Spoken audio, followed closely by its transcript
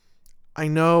I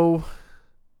know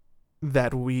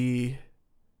that we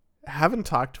haven't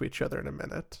talked to each other in a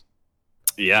minute.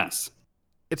 Yes.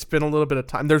 It's been a little bit of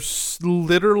time. There's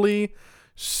literally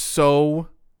so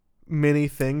many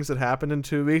things that happened in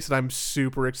 2 weeks that I'm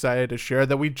super excited to share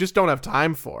that we just don't have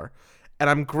time for. And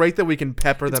I'm great that we can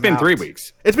pepper It's them been out. 3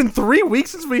 weeks. It's been 3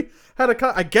 weeks since we had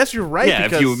I guess you're right. Yeah,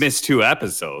 because, if you missed 2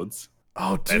 episodes,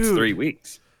 oh, that's dude. 3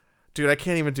 weeks. Dude, I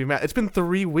can't even do math. It's been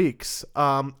 3 weeks.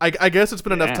 I guess it's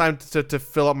been enough time to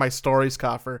fill up my stories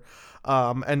coffer,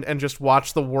 and just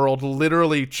watch the world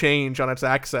literally change on its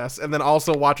axis, and then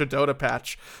also watch a Dota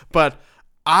patch. But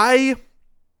I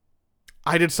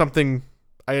did something.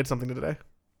 I did something today.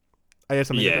 I did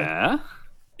something today.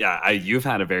 Yeah. You've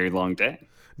had a very long day.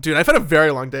 Dude, I've had a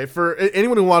very long day. For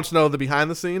anyone who wants to know the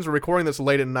behind the scenes, we're recording this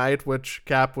late at night, which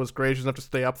Cap was gracious enough to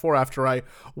stay up for after I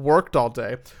worked all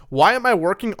day. Why am I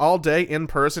working all day in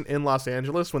person in Los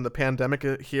Angeles when the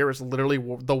pandemic here is literally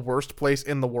the worst place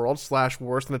in the world /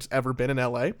 worse than it's ever been in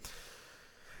LA?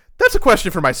 That's a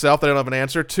question for myself that I don't have an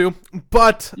answer to.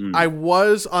 But I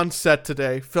was on set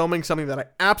today filming something that I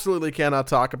absolutely cannot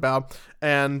talk about,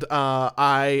 and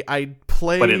I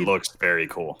played. But it looks very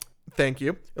cool. Thank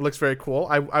you. It looks very cool.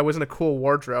 I was in a cool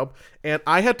wardrobe, and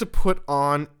I had to put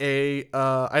on a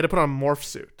morph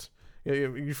suit.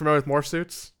 You familiar with morph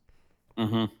suits?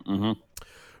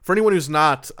 For anyone who's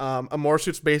not, a morph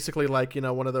suit's basically like,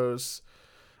 one of those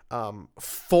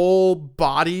full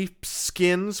body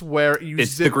skins where you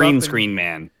It's zip the green up screen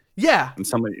man. Yeah.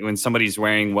 When somebody's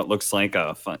wearing what looks like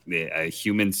a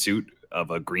human suit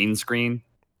of a green screen,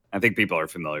 I think people are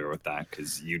familiar with that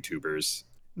because YouTubers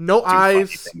No do funny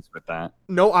eyes, things with that.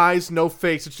 no eyes, no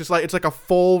face. It's like a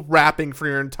full wrapping for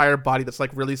your entire body that's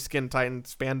like really skin tight and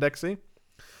spandexy.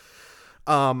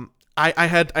 I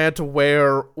had to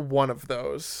wear one of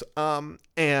those.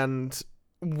 And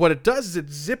what it does is it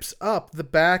zips up the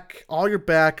back, all your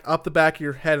back, up the back of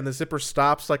your head, and the zipper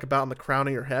stops like about in the crown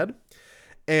of your head.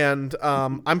 And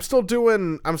I'm still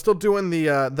doing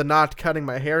the not cutting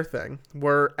my hair thing.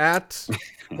 We're at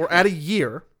a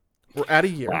year. We're at a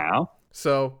year. Wow.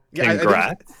 So yeah,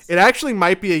 Congrats. it actually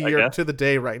might be a year to the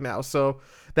day right now. So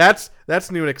that's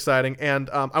new and exciting. And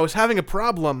I was having a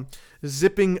problem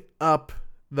zipping up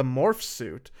the morph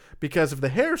suit because of the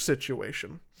hair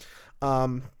situation.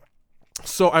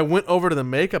 So I went over to the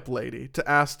makeup lady to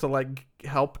ask to like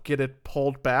help get it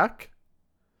pulled back.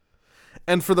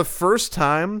 And for the first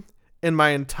time in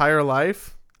my entire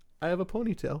life, I have a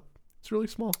ponytail. It's really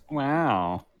small.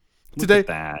 Wow. Look Today, at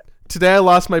that. Today I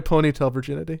lost my ponytail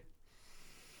virginity.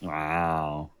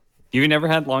 Wow. You never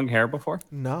had long hair before?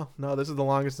 No, this is the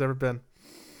longest it's ever been.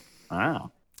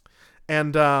 Wow.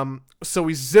 And so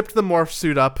we zipped the morph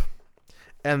suit up,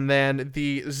 and then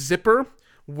the zipper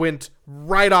went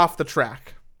right off the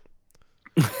track.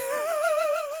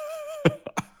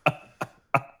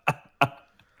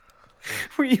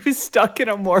 Were you stuck in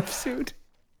a morph suit?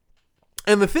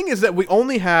 And the thing is that we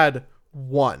only had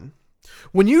one.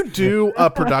 When you do a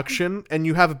production and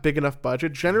you have a big enough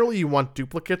budget, generally you want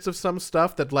duplicates of some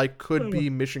stuff that like could be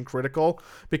mission critical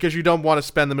because you don't want to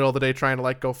spend the middle of the day trying to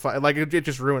like go fight. Like it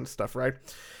just ruins stuff, right?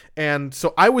 And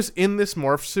so I was in this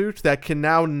morph suit that can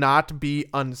now not be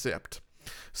unzipped.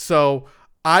 So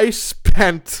I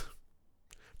spent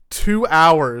 2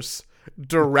 hours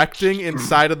directing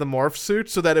inside of the morph suit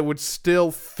so that it would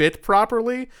still fit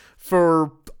properly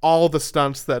for all the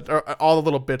stunts or all the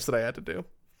little bits that I had to do.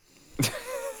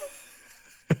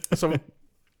 So,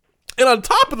 and on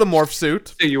top of the morph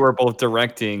suit, so you were both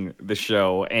directing the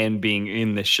show and being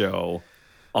in the show,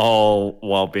 all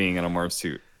while being in a morph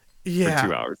suit for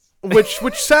 2 hours.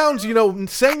 which sounds,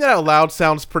 saying that out loud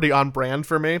sounds pretty on brand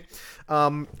for me.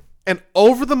 And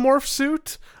over the morph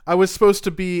suit, I was supposed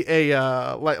to be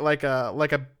a like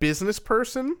a business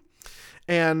person.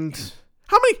 And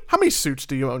how many suits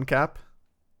do you own, Cap?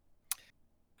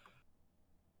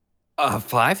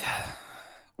 5.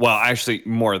 Well, actually,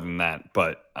 more than that.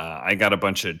 But I got a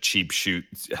bunch of cheap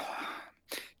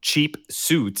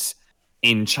suits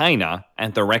in China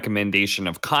at the recommendation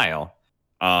of Kyle,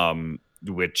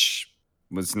 which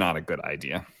was not a good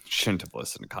idea. Shouldn't have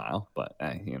listened to Kyle, but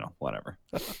whatever.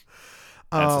 That's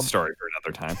a story for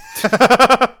another time.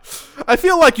 I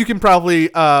feel like we can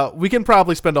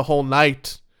probably spend a whole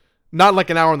night, not like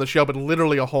an hour on the show, but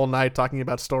literally a whole night talking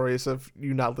about stories of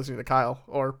you not listening to Kyle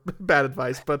or bad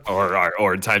advice, but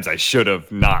or times I should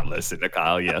have not listened to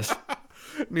Kyle. Yes,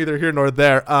 neither here nor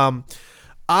there.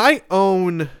 I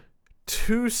own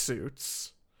 2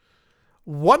 suits,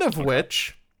 one of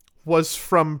which was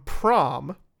from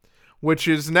prom, which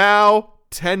is now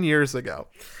 10 years ago,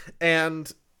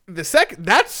 and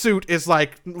that suit is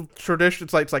like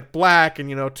traditional. It's like black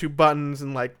and 2 buttons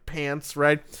and like pants,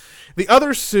 right? The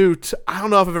other suit, I don't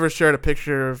know if I've ever shared a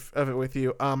picture of it with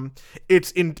you.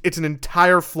 It's an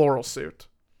entire floral suit.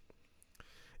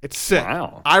 It's sick.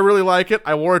 Wow. I really like it.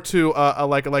 I wore it to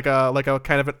like a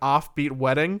kind of an offbeat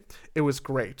wedding. It was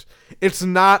great. It's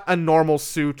not a normal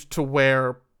suit to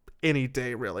wear any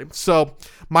day, really. So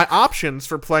my options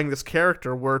for playing this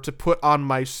character were to put on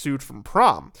my suit from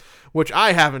prom, which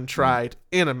I haven't tried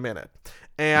in a minute.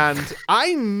 And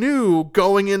I knew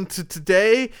going into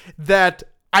today that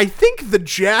I think the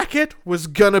jacket was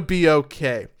gonna be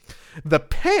okay. The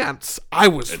pants,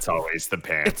 It's always the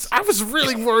pants. I was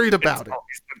really worried about it.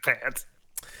 Always the pants.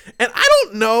 And I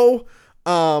don't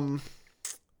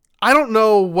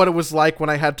know what it was like when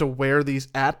I had to wear these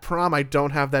at prom. I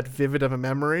don't have that vivid of a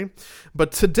memory.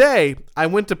 But today, I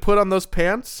went to put on those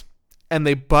pants, and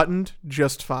they buttoned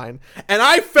just fine. And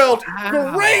I felt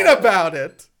great about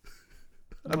it.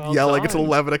 I'm yelling. It's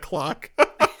 11 o'clock.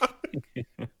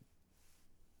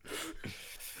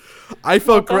 I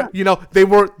felt great. They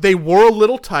were a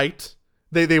little tight.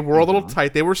 They were a little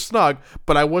tight. They were snug,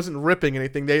 but I wasn't ripping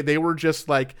anything. They were just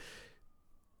like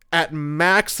at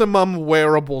maximum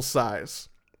wearable size.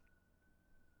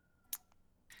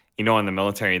 In the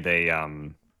military, they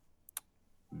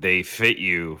fit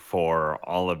you for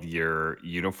all of your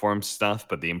uniform stuff,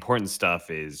 but the important stuff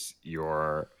is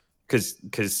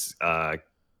because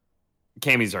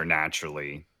camis are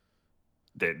naturally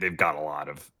they've got a lot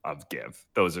of give.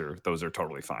 Those are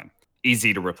totally fine,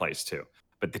 easy to replace too.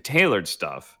 But the tailored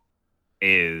stuff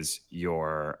is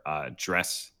your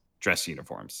dress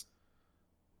uniforms,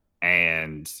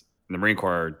 and the Marine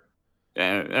Corps.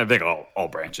 And I think all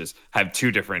branches have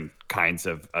 2 different kinds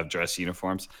of dress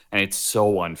uniforms, and it's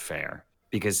so unfair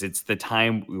because it's the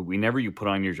time whenever you put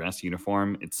on your dress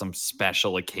uniform, it's some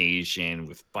special occasion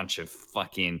with a bunch of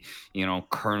fucking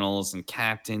colonels and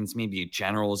captains, maybe a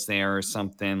general's there or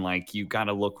something. Like you got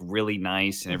to look really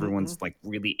nice, and everyone's like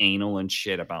really anal and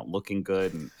shit about looking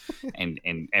good,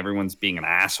 and everyone's being an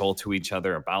asshole to each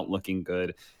other about looking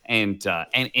good, and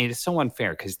it's so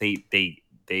unfair because they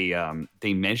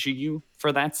measure you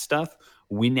for that stuff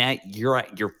when you're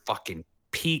at your fucking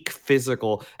peak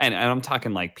physical, and I'm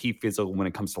talking like peak physical when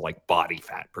it comes to like body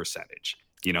fat percentage.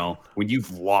 When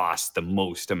you've lost the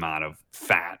most amount of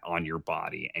fat on your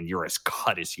body and you're as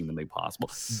cut as humanly possible,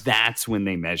 that's when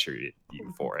they measure you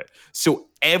for it. So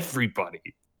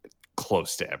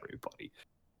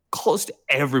close to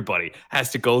everybody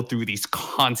has to go through these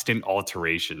constant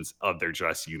alterations of their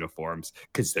dress uniforms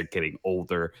because they're getting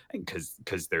older and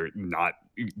because they're not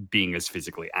being as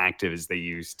physically active as they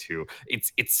used to.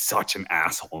 It's such an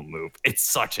asshole move.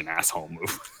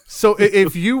 So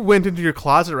if you went into your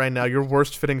closet right now, your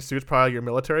worst fitting suit's probably your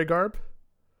military garb?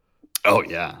 Oh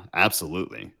yeah,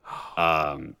 absolutely.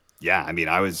 Yeah, I mean,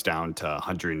 I was down to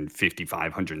 155,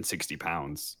 160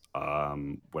 pounds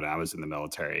when I was in the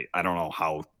military. I don't know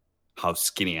how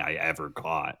skinny I ever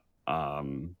got. I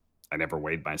never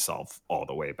weighed myself all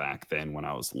the way back then when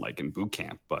I was like in boot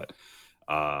camp, but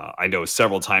I know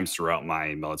several times throughout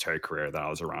my military career that I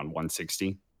was around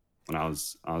 160 when I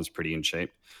was pretty in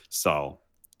shape. So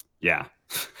yeah,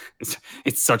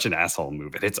 it's such an asshole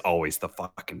move, and it's always the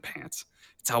fucking pants.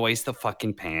 It's always the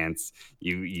fucking pants.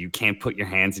 You can't put your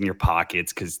hands in your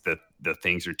pockets because the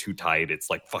things are too tight. It's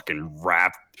like fucking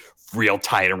wrapped real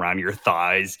tight around your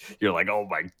thighs. You're like, oh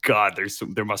my God,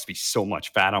 there must be so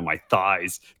much fat on my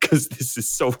thighs because this is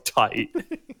so tight.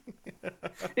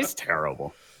 It's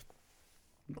terrible.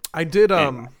 I did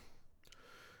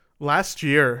last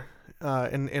year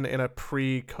in a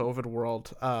pre-COVID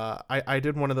world. I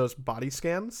did one of those body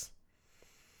scans.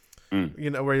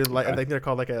 Where you I think they're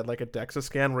called like a DEXA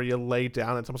scan, where you lay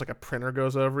down and it's almost like a printer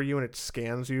goes over you and it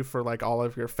scans you for like all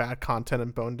of your fat content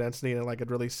and bone density, and like it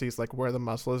really sees like where the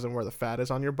muscle is and where the fat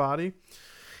is on your body.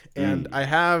 And I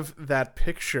have that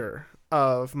picture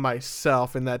of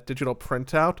myself in that digital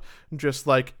printout just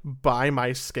like by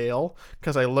my scale,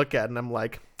 because I look at it and I'm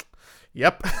like,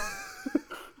 yep.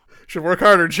 Should work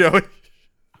harder, Joey.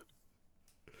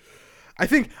 I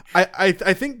think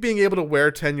being able to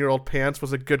wear 10-year-old pants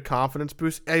was a good confidence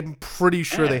boost. I'm pretty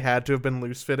sure they had to have been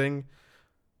loose fitting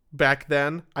back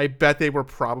then. I bet they were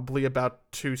probably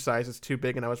about 2 sizes too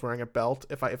big, and I was wearing a belt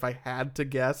if I had to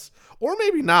guess, or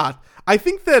maybe not. I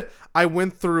think that I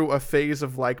went through a phase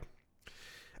of like,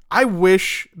 I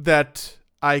wish that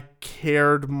I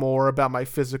cared more about my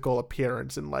physical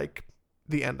appearance in like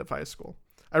the end of high school.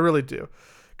 I really do.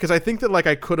 Because I think that like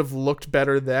I could have looked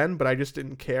better then, but I just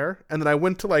didn't care. And then I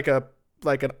went to like an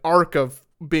arc of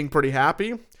being pretty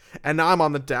happy, and now I'm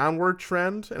on the downward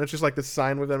trend, and it's just like this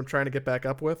sine wave that I'm trying to get back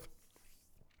up with.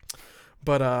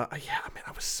 But yeah, man,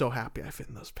 I was so happy I fit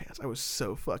in those pants. I was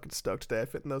so fucking stoked today I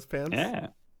fit in those pants. Yeah.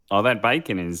 All that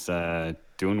biking is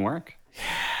doing work.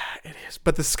 Yeah, it is.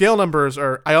 But the scale numbers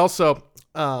are. I also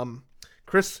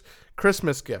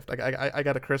Christmas gift. I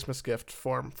got a Christmas gift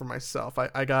for myself.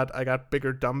 I got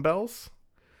bigger dumbbells.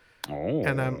 Oh.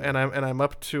 And I'm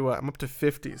up to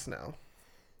 50s now.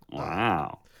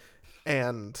 Wow.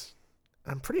 And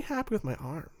I'm pretty happy with my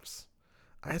arms.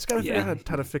 I just gotta figure out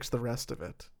how to fix the rest of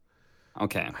it.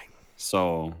 Okay.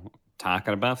 So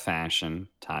talking about fashion,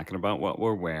 talking about what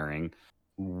we're wearing,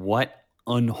 what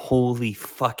unholy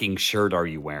fucking shirt are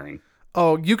you wearing?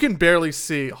 Oh, you can barely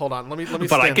see. Hold on, let me.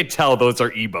 But I could tell those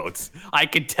are E-boats. I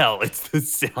could tell it's the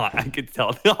sound. I could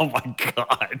tell. Oh my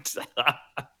god.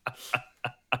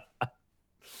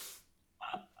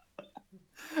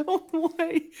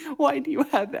 Why do you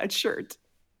have that shirt?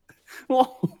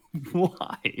 Well,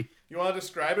 why? You want to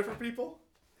describe it for people?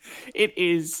 It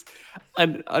is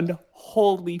an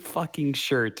unholy fucking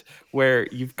shirt where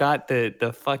you've got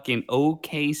the fucking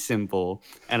OK symbol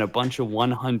and a bunch of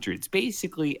 100s.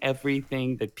 Basically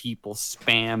everything that people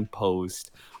spam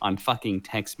post on fucking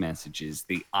text messages,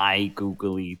 the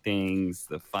googly things,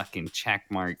 the fucking check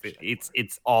mark.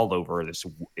 It's all over this.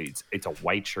 It's a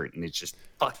white shirt and it's just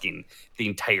fucking the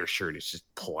entire shirt is just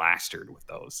plastered with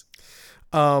those.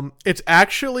 It's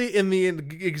actually in the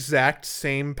exact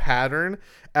same pattern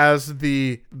as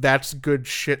the "That's good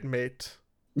shit, mate"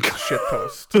 shit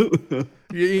post.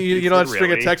 you know that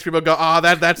string of text people go, "Oh,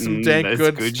 that's some dank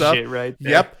good stuff." Shit right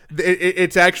there. Yep,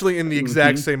 it's actually in the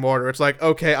exact same order. It's like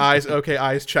okay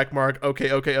eyes, check mark, okay,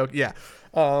 yeah.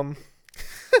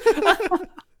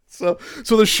 So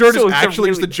the shirt is actually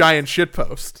just a giant shit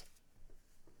post.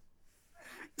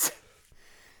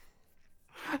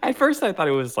 At first, I thought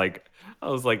it was like. I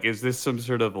was like, is this some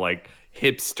sort of like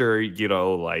hipster,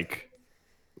 like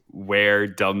wear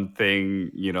dumb thing,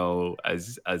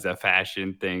 as a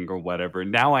fashion thing or whatever.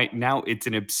 Now it's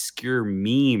an obscure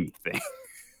meme thing.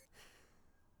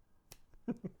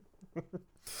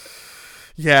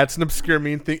 Yeah, it's an obscure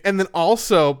meme thing. And then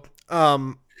also, how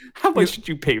much did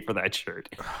you pay for that shirt?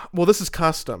 Well, this is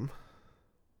custom.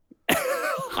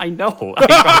 I know.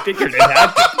 I figured it had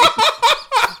to be.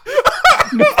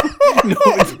 No,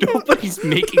 nobody's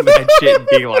making that shit and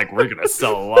being like, we're gonna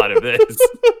sell a lot of this.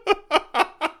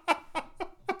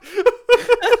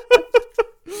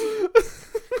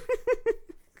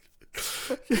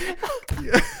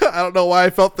 I don't know why I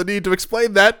felt the need to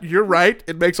explain that. You're right.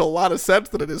 It makes a lot of sense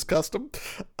that it is custom.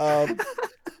 I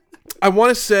want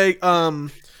to say, I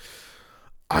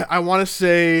want to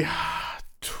say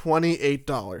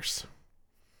 $28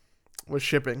 with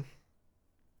shipping.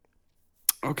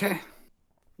 Okay.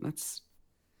 That's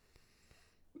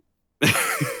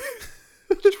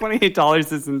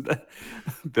 $28 isn't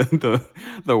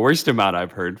the worst amount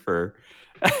I've heard for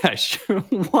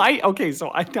why. Okay,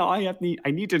 so I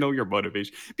need to know your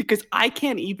motivation because I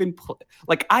can't even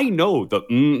like I know the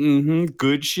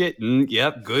good shit,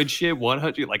 yep, good shit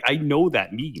 100, like I know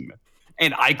that meme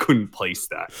and I couldn't place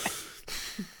that.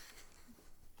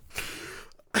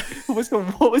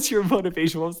 What was your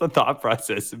motivation? What was the thought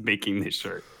process of making this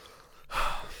shirt?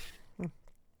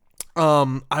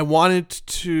 I wanted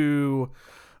to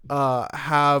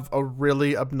have a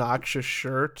really obnoxious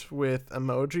shirt with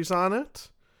emojis on it.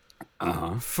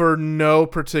 For no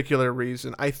particular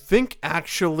reason. I think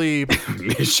actually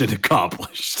mission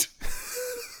accomplished.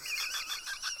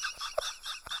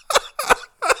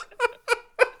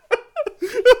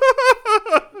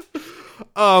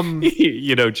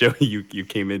 Joey, you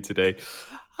came in today.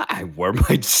 I wore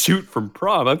my suit from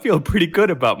prom. I feel pretty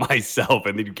good about myself.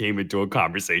 And then you came into a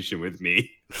conversation with me.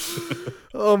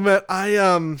 Oh man,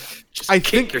 I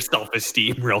think your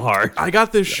self-esteem real hard. I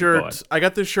got this shirt. I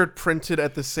got this shirt printed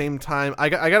at the same time. I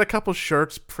got a couple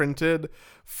shirts printed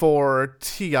for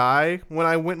TI when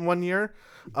I went one year,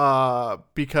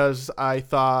 because I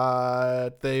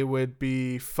thought they would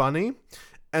be funny.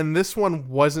 And this one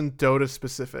wasn't Dota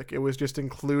specific. It was just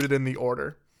included in the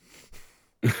order.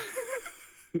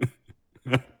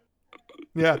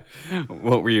 Yeah.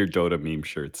 What were your Dota meme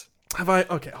shirts? Have I?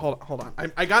 Okay, hold on.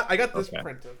 I got this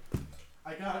printed.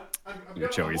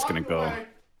 Joey's gonna go.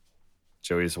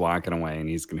 Joey's walking away, and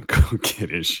he's gonna go get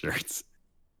his shirts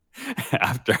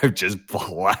after I've just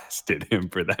blasted him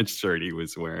for that shirt he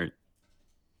was wearing.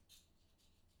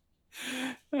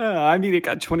 It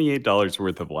got $28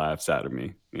 worth of laughs out of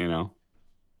me.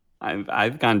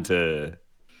 I've gone to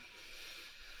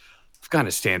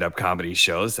stand-up comedy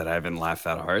shows that I haven't laughed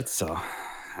that hard,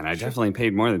 and I definitely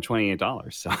paid more than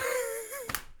 $28. So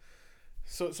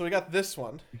So we got this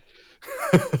one,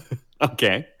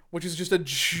 Okay. which is just a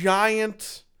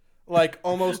giant, like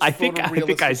almost I think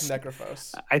photorealistic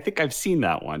Necrophos. I think I've seen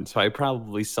that one, so I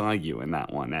probably saw you in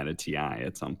that one at a TI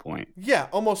at some point. Yeah,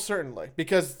 almost certainly,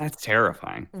 because That's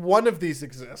terrifying. one of these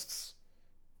exists.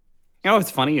 You know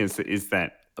what's funny is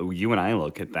that you and I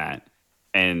look at that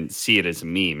and see it as a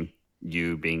meme.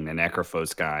 You being the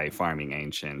Necrophos guy, farming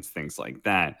ancients, things like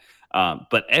that.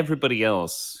 But everybody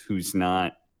else who's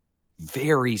not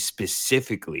very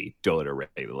specifically Dota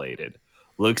related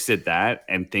looks at that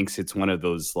and thinks it's one of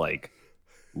those like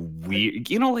weird,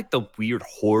 like the weird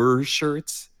horror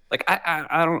shirts. Like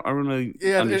I don't really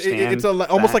understand. It's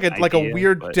almost like a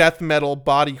weird death metal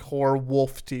body horror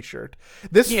wolf T-shirt.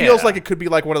 This feels like it could be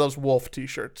like one of those wolf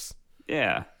T-shirts.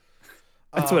 Yeah,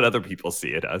 that's what other people see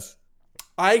it as.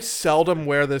 I seldom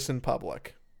wear this in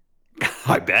public.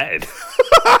 I bet.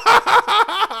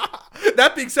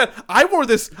 That being said, I wore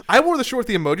the shirt with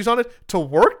the emojis on it to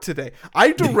work today.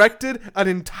 I directed an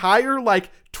entire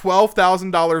like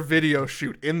 $12,000 video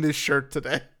shoot in this shirt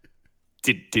today.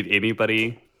 Did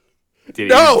anybody?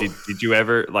 No. Did you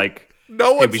ever like?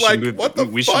 No one's what the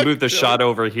fuck? We should move the shot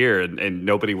over here, and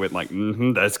nobody went like,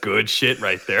 that's good shit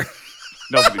right there.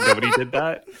 Nobody did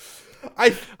that.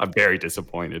 I'm very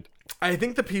disappointed. I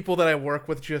think the people that I work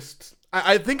with just.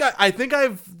 I think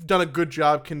I've done a good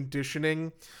job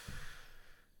conditioning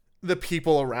the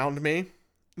people around me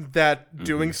that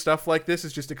doing stuff like this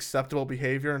is just acceptable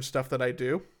behavior and stuff that I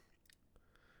do.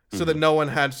 So that no one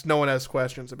has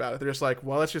questions about it. They're just like,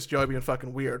 well, that's just Joey being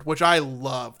fucking weird, which I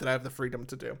love that I have the freedom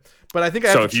to do. But I think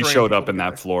I have if you showed up in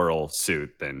that floral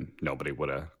suit, then nobody would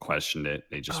have questioned it.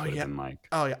 They just would have been like,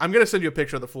 oh yeah, I'm gonna send you a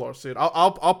picture of the floral suit.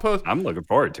 I'll post. I'm looking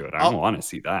forward to it. I want to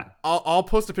see that. I'll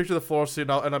post a picture of the floral suit,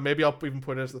 and maybe I'll even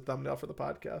put it as the thumbnail for the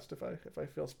podcast if I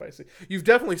feel spicy.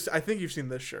 I think you've seen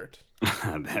this shirt.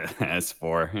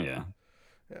 S4, yeah.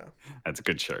 Yeah, that's a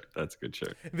good shirt.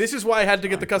 This is why I had to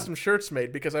get the custom shirts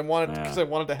made because I wanted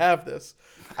to have this.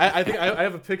 I think I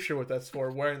have a picture with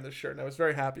S4 wearing this shirt, and I was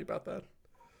very happy about that.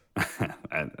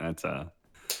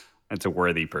 That's a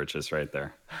worthy purchase right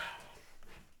there.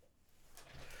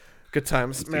 Good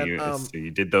times, man. So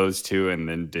you did those two, and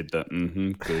then did the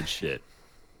good shit.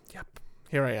 Yep,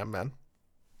 here I am, man.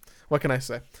 What can I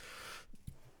say?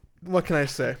 I'm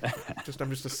just a.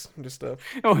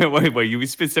 Oh, wait! You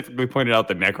specifically pointed out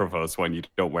the Necrophos one you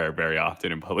don't wear very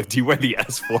often in public. Do you wear the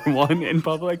S4 one in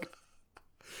public?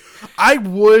 I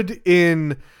would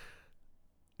in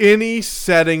any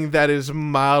setting that is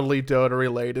mildly Dota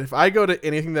related. If I go to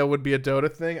anything that would be a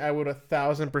Dota thing, I would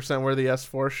 1,000% wear the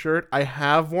S4 shirt. I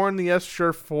have worn the S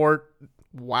shirt for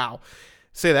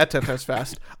say that 10 times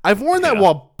fast. I've worn that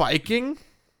while biking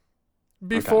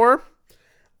before.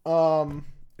 Okay.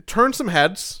 Turned some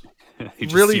heads. You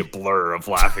just see a blur of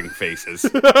laughing faces.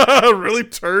 Really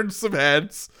turned some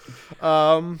heads.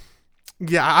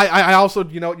 Yeah, I also,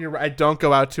 you're right. I don't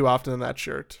go out too often in that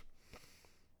shirt.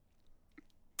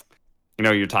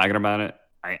 You're talking about it.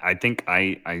 I think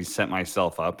I set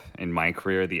myself up in my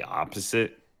career the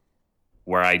opposite,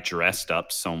 where I dressed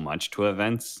up so much to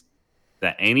events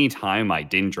that any time I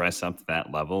didn't dress up to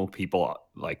that level, people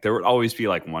there would always be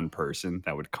like one person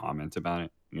that would comment about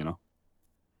it, You're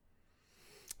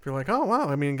like, oh, wow.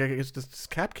 I mean, does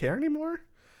Cap care anymore?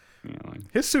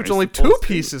 His suit's Where's only two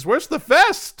pieces. Where's the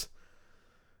vest?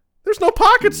 There's no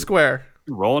pocket square.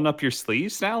 You rolling up your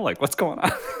sleeves now? Like, what's going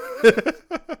on?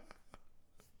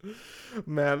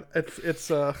 Man,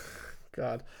 it's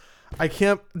God. I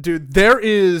can't, dude.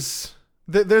 There's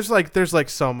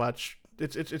so much.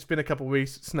 It's been a couple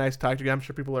weeks. It's nice talking to you. I'm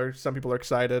sure some people are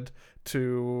excited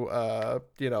to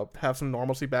have some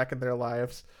normalcy back in their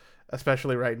lives,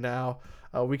 especially right now.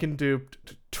 We can do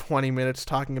 20 minutes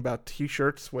talking about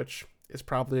T-shirts, which is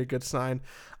probably a good sign.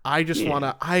 I just want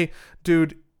to...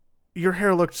 Dude, your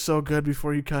hair looked so good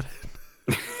before you cut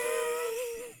it.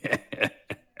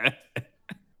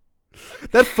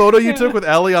 That photo you took with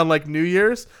Ellie on, New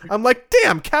Year's, I'm like,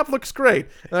 damn, Cap looks great.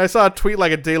 And I saw a tweet,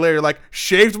 a day later,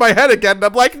 shaved my head again. And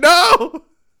I'm like, no!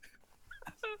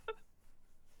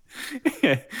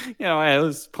 I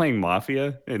was playing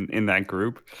Mafia in that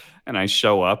group. And I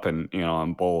show up and,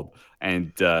 I'm bold.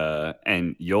 And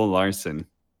Joel Larson,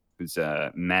 who's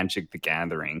a Magic the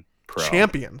Gathering pro.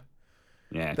 Champion.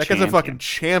 Yeah, that guy's a fucking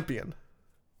champion.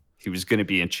 He was going to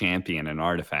be a champion in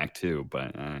Artifact too,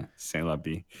 but c'est la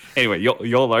vie. Anyway,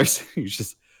 Joel Larson, he's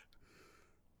just,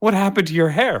 what happened to your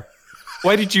hair?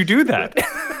 Why did you do that?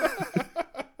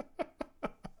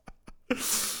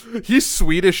 He's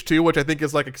Swedish too, which I think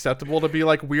is acceptable to be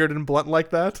weird and blunt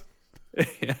like that.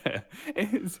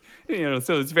 Yeah.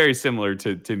 So it's very similar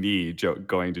to me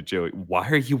going to Joey. Why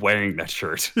are you wearing that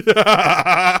shirt?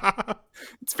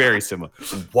 It's very similar.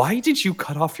 Why did you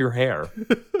cut off your hair?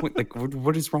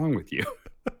 What is wrong with you?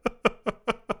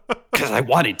 Because I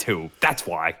wanted to. That's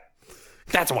why.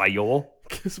 That's why, y'all.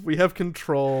 Because we have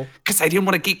control. Because I didn't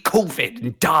want to get COVID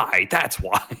and die. That's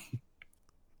why.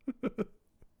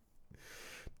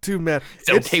 Dude, man. It's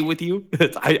okay with you?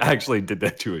 I actually did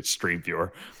that to a stream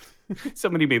viewer.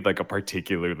 Somebody made like a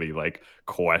particularly like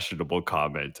questionable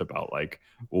comment about like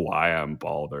why I'm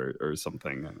bald or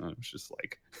something. And I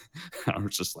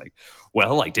was just like,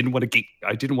 well, I didn't want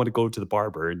to go to the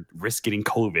barber and risk getting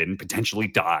COVID and potentially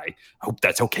die. I hope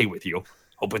that's okay with you.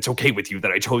 Hope it's okay with you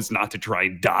that I chose not to try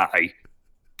and die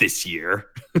this year.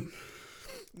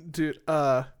 Dude,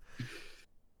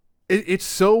 it's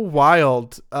so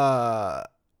wild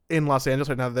in Los Angeles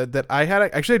right now that I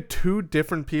actually had two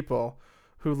different people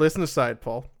who listen to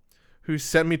Sidepole who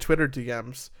sent me Twitter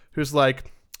DMs who's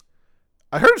like,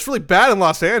 I heard it's really bad in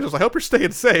Los Angeles. I hope you're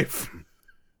staying safe.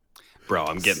 Bro,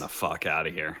 I'm getting the fuck out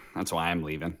of here. That's why I'm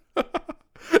leaving.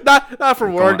 Not for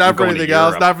work, not for anything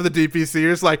else, not for the DPC.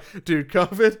 You're just like, dude,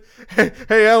 COVID.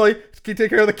 Hey, Ellie, can you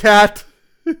take care of the cat?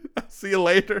 I'll see you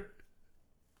later.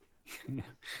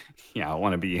 Yeah, I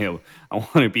want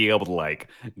to be able to like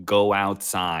go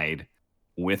outside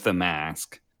with a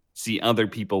mask, see other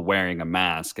people wearing a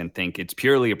mask, and think it's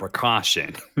purely a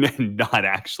precaution and not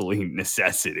actually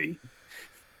necessity.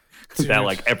 Dude. That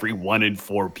like every 1 in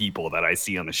 4 people that I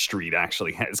see on the street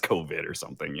actually has COVID or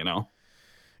something, you know?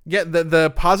 Yeah,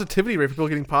 the positivity rate for people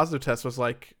getting positive tests was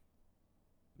like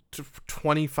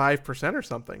 25% or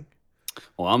something.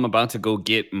 Well, I'm about to go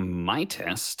get my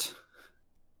test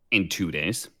in 2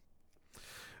 days.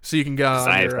 So you can go on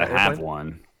I have to have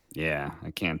one. Yeah,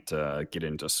 I can't get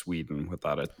into Sweden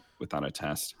without a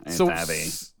test. So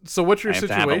what's your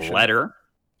situation? I have to have a letter.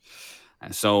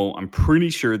 So I'm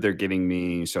pretty sure they're getting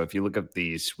me. So if you look up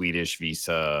the Swedish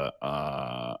visa,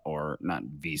 or not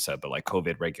visa, but like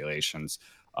COVID regulations,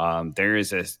 there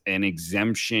is an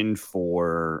exemption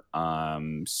for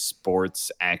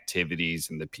sports activities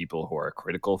and the people who are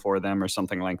critical for them or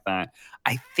something like that.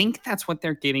 I think that's what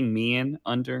they're getting me in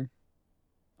under.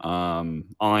 All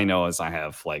I know is I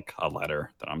have like a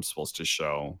letter that I'm supposed to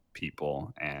show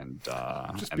people, and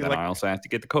then like, I also have to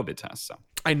get the COVID test. So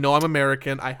I know I'm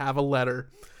American. I have a letter.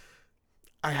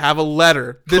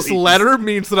 This letter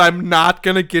means that I'm not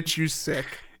gonna get you sick.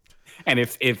 And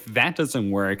if that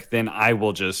doesn't work, then I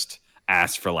will just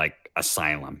ask for like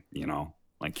asylum, you know,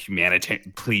 like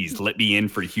humanitarian. Please let me in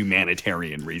for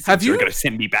humanitarian reasons. You're going to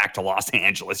send me back to Los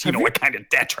Angeles. You know what kind of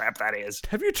death trap that is.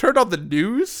 Have you turned on the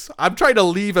news? I'm trying to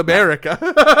leave America.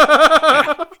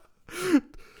 I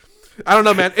don't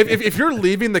know, man. If you're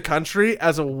leaving the country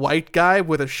as a white guy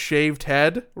with a shaved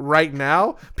head right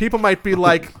now, people might be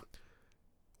like,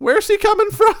 where's he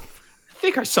coming from? I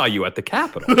think I saw you at the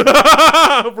Capitol.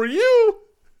 Were you?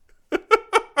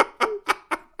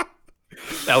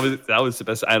 That was the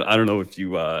best. I don't know if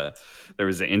you there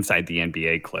was an Inside the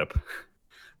NBA clip.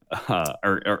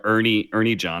 Or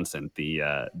Ernie Johnson, the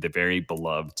very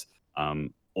beloved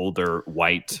older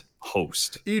white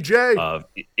host EJ of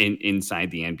Inside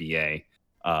the NBA.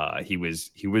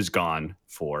 He was gone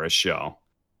for a show,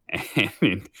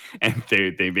 and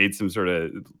they made some sort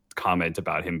of comment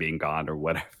about him being gone or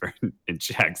whatever, and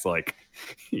Jack's like,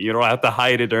 you don't have to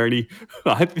hide it, Ernie.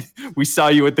 We saw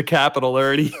you at the Capitol,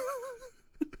 Ernie.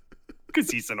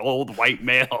 Because he's an old white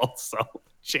male, so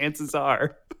chances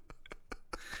are.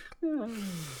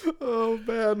 Oh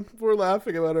man, we're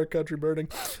laughing about our country burning.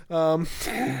 So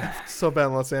bad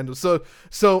in Los Angeles.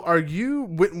 So are you?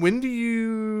 When do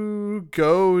you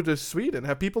go to Sweden?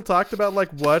 Have people talked about like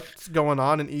what's going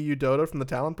on in EU Dota from the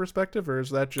talent perspective, or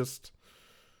is that just?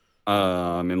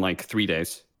 In like 3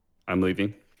 days, I'm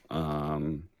leaving. Yeah,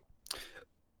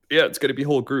 it's gonna be a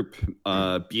whole group.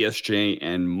 BSJ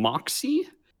and Moxie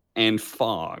and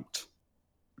Fogged,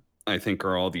 I think,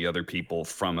 are all the other people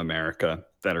from America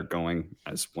that are going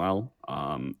as well.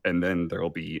 And then there'll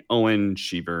be Owen,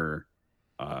 Shiver.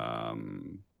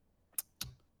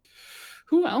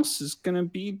 Who else is gonna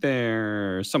be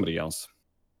there? Somebody else.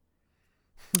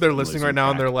 They're listening right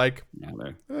now, and they're like,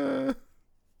 yeah,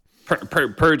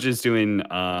 Purge is doing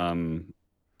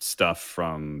stuff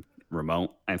from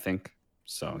remote, I think.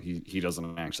 So he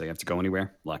doesn't actually have to go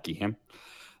anywhere. Lucky him.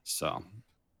 So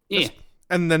yeah.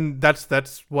 And then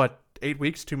that's what, 8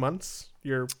 weeks, 2 months?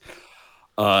 You're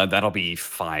that'll be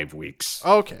 5 weeks.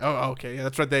 Okay. Oh, okay. Yeah,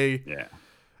 that's right. Yeah.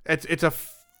 It's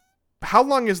how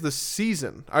long is the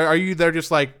season? Are you there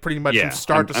just like pretty much from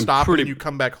start to stop and you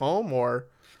come back home, or?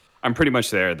 I'm pretty much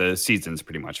there. The season's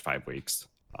pretty much 5 weeks.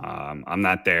 I'm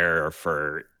not there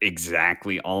for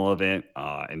exactly all of it.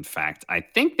 In fact, I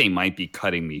think they might be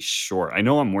cutting me short. I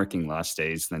know I'm working less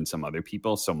days than some other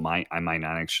people, so I might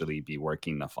not actually be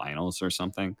working the finals or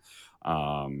something.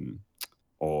 Um,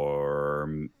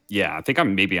 or yeah, I think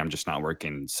I'm just not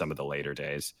working some of the later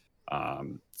days.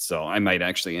 So I might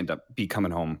actually end up be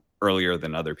coming home earlier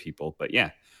than other people. But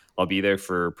yeah, I'll be there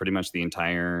for pretty much the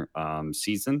entire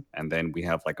season, and then we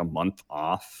have like a month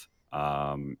off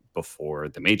before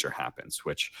the major happens,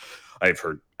 which I've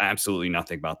heard absolutely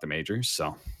nothing about the majors.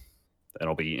 So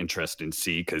that'll be interesting to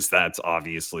see, because that's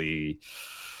obviously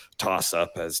toss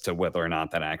up as to whether or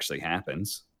not that actually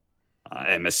happens.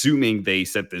 I'm assuming they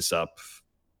set this up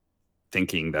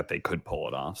thinking that they could pull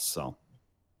it off. So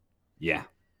yeah,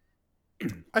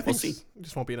 I think see. It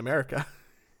just won't be in America.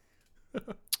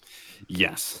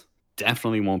 Yes,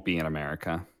 definitely won't be in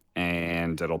America.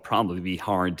 And it'll probably be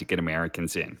hard to get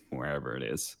Americans in wherever it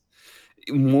is.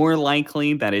 More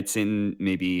likely that it's in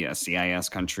maybe a CIS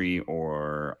country,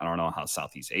 or I don't know how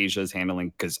Southeast Asia is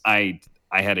handling, because I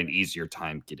had an easier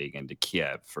time getting into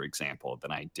Kiev, for example,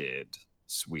 than I did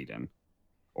Sweden,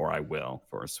 or I will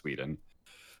for Sweden.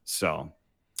 So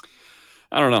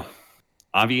I don't know.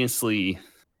 Obviously,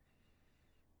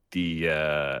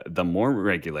 the more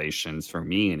regulations for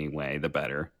me anyway, the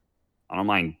better. I don't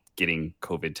mind getting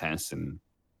COVID tests and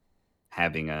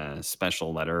having a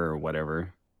special letter or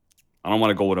whatever. I don't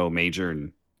want to go to a major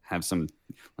and have some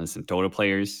Dota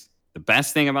players. The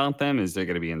best thing about them is they're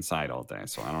going to be inside all day,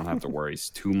 so I don't have to worry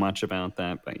too much about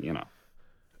that. But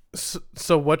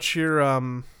So what's your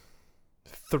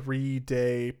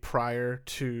 3-day prior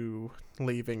to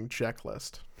leaving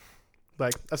checklist?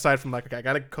 Like, aside from like, okay, I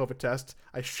got a COVID test,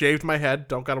 I shaved my head,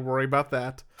 don't got to worry about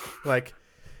that. Like,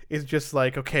 it's just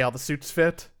like, okay, all the suits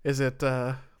fit. Is it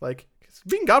like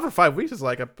being gone for 5 weeks is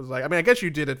like I mean, I guess you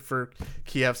did it for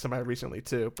Kiev semi recently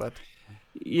too, but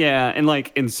yeah, and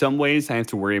like in some ways I have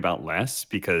to worry about less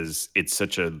because it's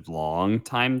such a long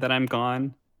time that I'm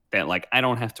gone, that like I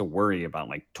don't have to worry about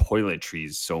like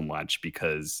toiletries so much,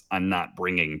 because I'm not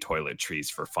bringing toiletries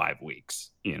for 5 weeks.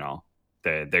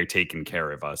 They're taking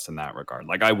care of us in that regard.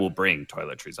 Like, I will bring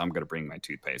toiletries. I'm going to bring my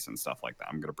toothpaste and stuff like that.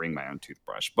 I'm going to bring my own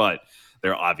toothbrush, but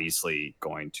they're obviously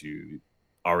going to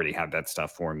already have that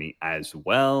stuff for me as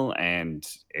well. And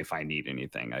if I need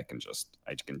anything, I can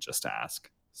just ask.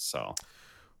 So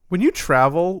when you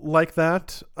travel like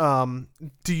that,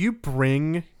 do you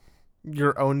bring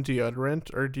your own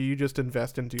deodorant, or do you just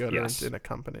invest in deodorant yes. in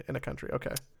a country?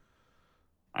 Okay.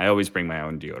 I always bring my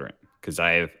own deodorant because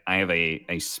I have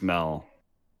a smell.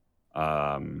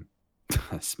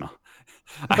 Smell.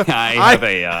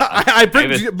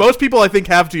 Most people I think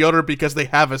have deodorant because they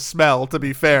have a smell. To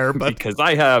be fair, but because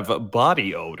I have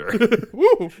body odor.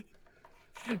 Woo.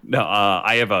 No,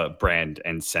 I have a brand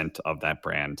and scent of that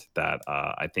brand that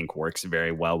I think works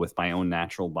very well with my own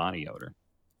natural body odor.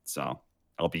 So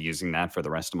I'll be using that for the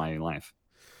rest of my life.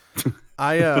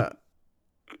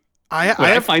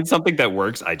 I find something that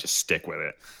works, I just stick with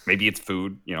it. Maybe it's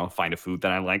food, find a food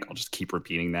that I like. I'll just keep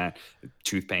repeating that.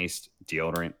 Toothpaste,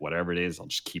 deodorant, whatever it is, I'll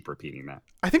just keep repeating that.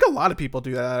 I think a lot of people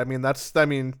do that. I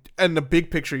mean, in the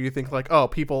big picture, you think like, oh,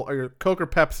 people are Coke or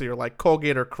Pepsi or like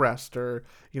Colgate or Crest, or,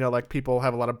 like people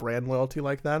have a lot of brand loyalty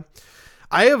like that.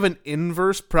 I have an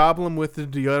inverse problem with the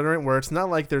deodorant where it's not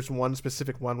like there's one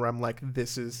specific one where I'm like,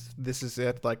 this is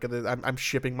it. Like I'm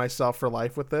shipping myself for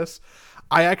life with this.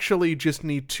 I actually just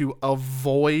need to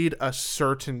avoid a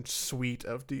certain suite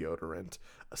of deodorant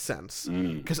scents,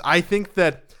 because I think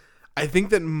that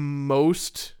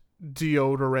most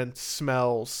deodorant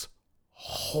smells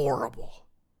horrible,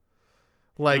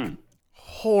 like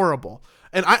horrible.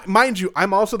 And mind you,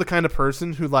 I'm also the kind of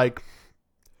person who like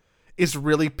is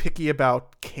really picky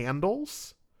about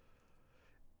candles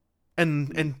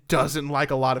and doesn't like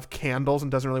a lot of candles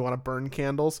and doesn't really want to burn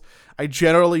candles. I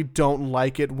generally don't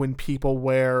like it when people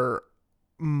wear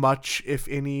much, if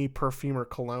any, perfume or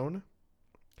cologne.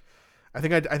 I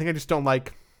think I just don't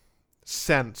like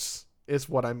scents is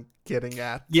what I'm getting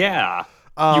at. Yeah.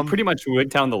 You pretty much went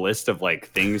down the list of like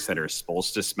things that are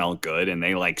supposed to smell good, and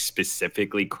they like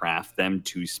specifically craft them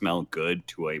to smell good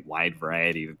to a wide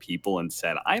variety of people, and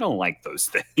said, I don't like those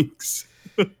things.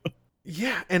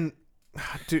 Yeah, and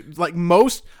dude, like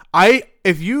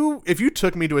if you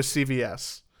took me to a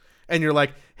CVS and you're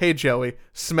like, hey Joey,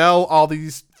 smell all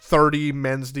these 30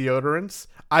 men's deodorants,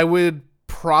 I would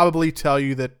probably tell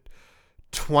you that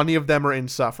 20 of them are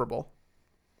insufferable.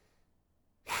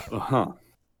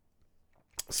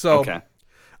 So okay.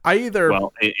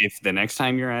 Well, if the next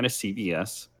time you're at a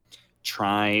CVS,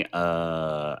 try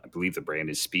I believe the brand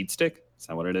is Speed Stick. Is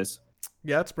that what it is?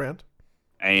 Yeah, it's brand.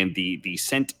 And the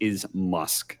scent is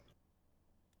musk.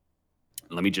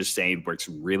 Let me just say, it works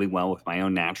really well with my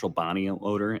own natural body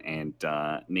odor, and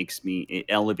it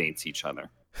elevates each other.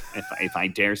 If I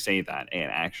dare say that, it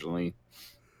actually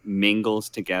mingles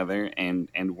together and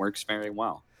works very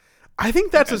well. I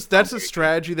think that's a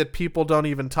strategy that people don't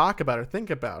even talk about or think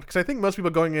about, because I think most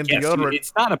people going in deodorant.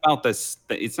 It's not about this.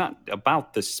 It's not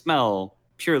about the smell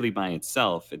purely by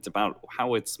itself. It's about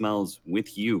how it smells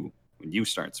with you when you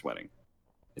start sweating.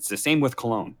 It's the same with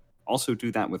cologne. Also,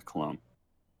 do that with cologne.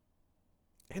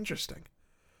 Interesting.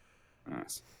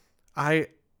 Yes. I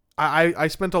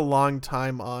spent a long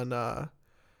time on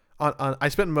I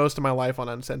spent most of my life on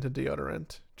unscented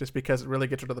deodorant, just because it really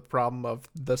gets rid of the problem of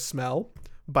the smell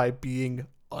by being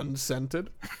unscented.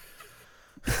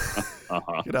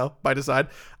 By design.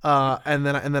 And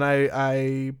then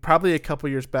I probably a couple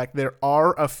years back, there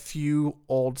are a few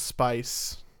Old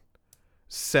Spice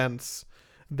scents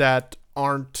that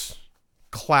aren't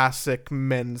classic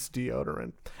men's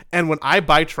deodorant. And when I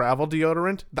buy travel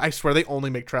deodorant, I swear they only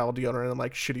make travel deodorant in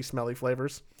like shitty, smelly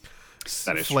flavors.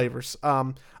 That is flavors.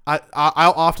 I'll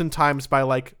oftentimes buy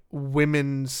like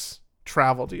women's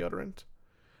travel deodorant,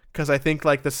 because I think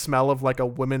like the smell of like a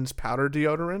women's powder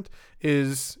deodorant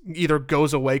is either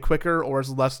goes away quicker or is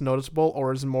less noticeable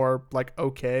or is more like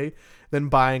okay than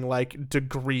buying like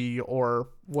Degree or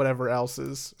whatever else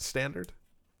is standard.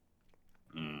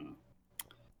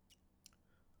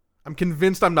 I'm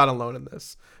convinced I'm not alone in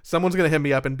this. Someone's gonna hit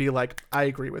me up and be like, "I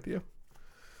agree with you."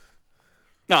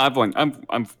 No, I've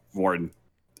worn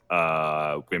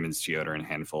women's deodorant a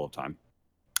handful of time.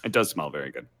 It does smell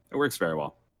very good. It works very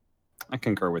well. I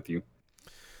concur with you.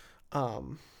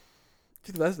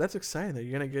 Dude, that's exciting. That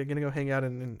you're gonna go hang out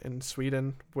in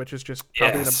Sweden, which is just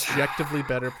probably an objectively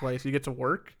better place. You get to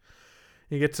work.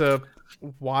 You get to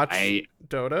watch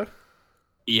Dota.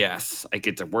 Yes, I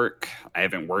get to work. I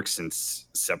haven't worked since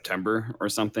September or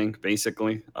something,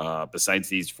 basically. Besides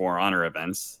these For Honor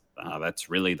events, that's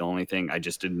really the only thing. I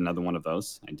just did another one of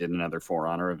those. I did another For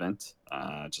Honor event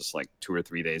just like 2 or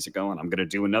 3 days ago, and I'm going to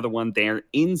do another one there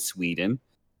in Sweden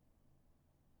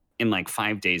in like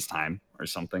 5 days' time or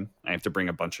something. I have to bring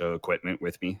a bunch of equipment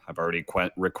with me. I've already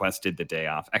requested the day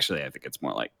off. Actually, I think it's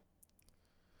more like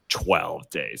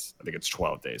 12 days. I think it's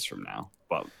 12 days from now.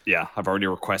 But yeah, I've already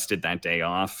requested that day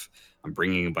off. I'm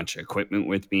bringing a bunch of equipment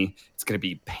with me. It's going to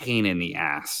be pain in the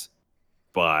ass,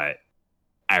 but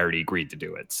I already agreed to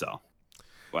do it. So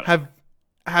whatever.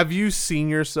 Have you seen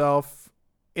yourself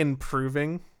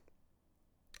improving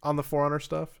on the For Honor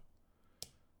stuff?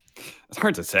 It's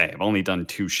hard to say. I've only done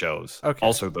 2 shows. Okay.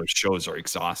 Also, those shows are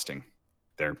exhausting.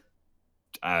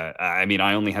 I mean,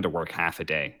 I only had to work half a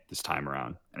day this time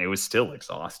around, and it was still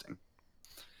exhausting.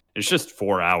 It's just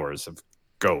 4 hours of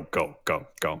go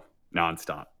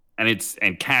nonstop,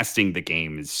 and casting the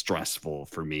game is stressful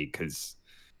for me because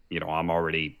I'm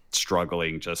already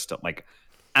struggling. Just to, like,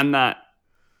 I'm not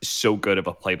so good of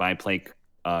a play-by-play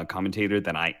commentator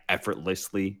that I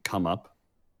effortlessly come up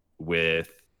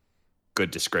with good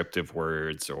descriptive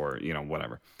words or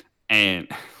whatever, and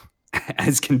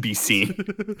as can be seen.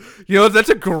 That's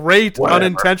a great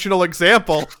unintentional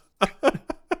example.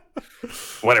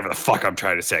 Whatever the fuck I'm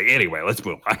trying to say. Anyway, let's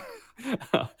move on.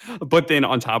 But then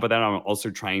on top of that, I'm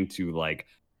also trying to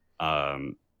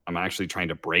I'm actually trying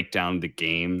to break down the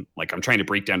game. Like, I'm trying to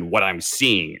break down what I'm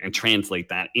seeing and translate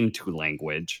that into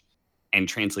language and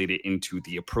translate it into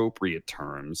the appropriate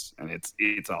terms. And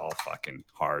it's all fucking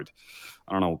hard.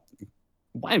 I don't know.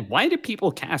 Why do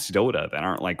people cast Dota that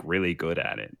aren't like really good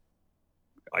at it?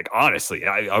 Like, honestly,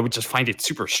 I would just find it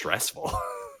super stressful.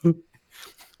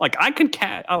 Like, I can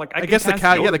cast. I guess the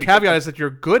caveat is that you're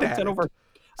good at it,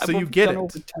 so you get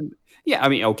it. Yeah, I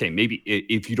mean, okay, maybe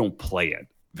if you don't play it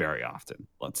very often,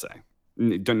 let's say,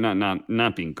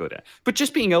 not being good at it, but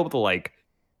just being able to like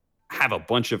have a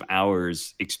bunch of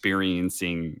hours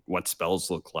experiencing what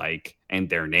spells look like and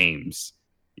their names.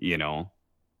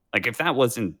 Like, if that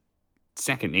wasn't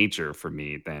second nature for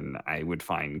me, then I would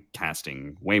find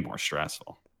casting way more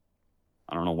stressful.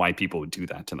 I don't know why people would do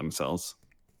that to themselves.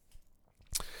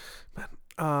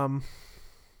 Yeah.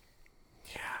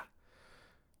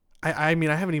 I mean,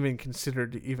 I haven't even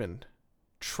considered even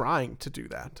trying to do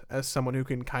that as someone who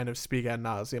can kind of speak ad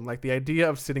nauseum. Like, the idea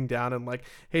of sitting down and like,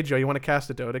 hey, Joe, you want to cast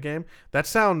a Dota game? That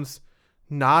sounds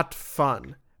not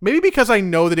fun. Maybe because I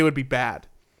know that it would be bad.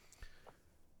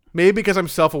 Maybe because I'm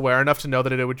self-aware enough to know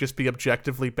that it would just be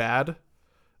objectively bad,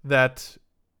 that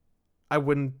I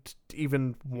wouldn't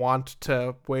even want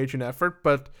to wage an effort.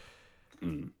 But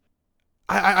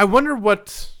I wonder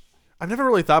what... I've never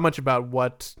really thought much about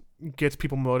what gets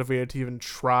people motivated to even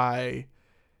try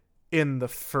in the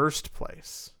first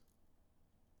place.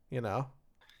 You know?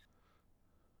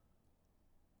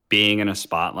 Being in a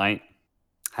spotlight,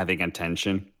 having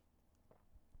attention,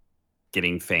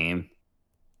 getting fame.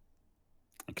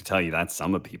 I can tell you that's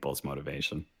some of people's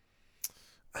motivation.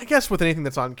 I guess with anything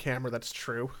that's on camera, that's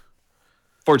true.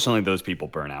 Fortunately, those people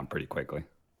burn out pretty quickly.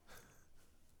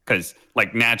 Because,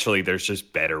 like, naturally, there's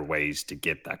just better ways to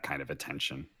get that kind of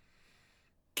attention.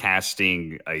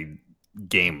 Casting a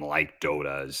game like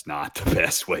Dota is not the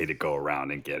best way to go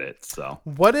around and get it. So,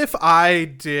 what if I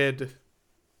did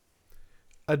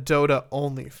a Dota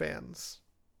OnlyFans?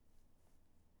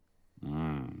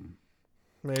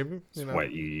 Maybe. You know.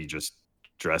 What, you just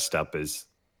dressed up as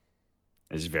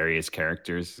various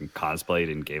characters and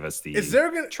cosplayed and gave us the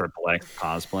triple X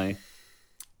cosplay?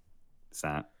 Is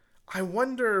that? I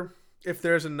wonder if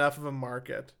there's enough of a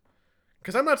market.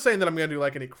 Because I'm not saying that I'm going to do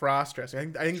like any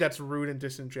cross-dressing. I think that's rude and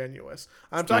disingenuous.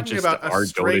 I'm talking about a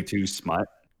straight Dota 2 smut.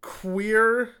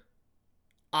 Queer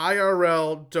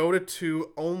IRL Dota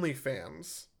 2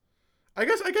 OnlyFans. I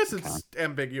guess it's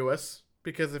ambiguous,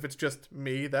 because if it's just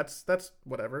me, that's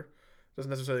whatever. Doesn't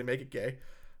necessarily make it gay.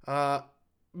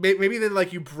 Maybe then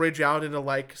like you bridge out into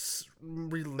like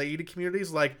related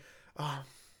communities. Like,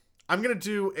 I'm gonna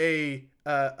do a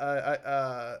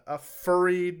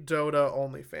furry Dota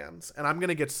OnlyFans, and I'm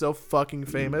gonna get so fucking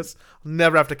famous, I'll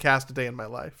never have to cast a day in my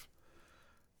life.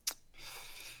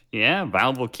 Yeah,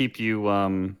 Valve will keep you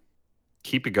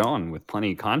going with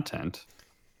plenty of content.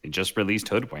 They just released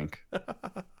Hoodwink.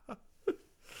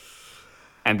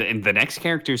 And the next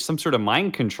character is some sort of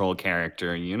mind control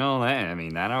character. You know that? I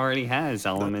mean, that already has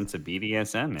elements of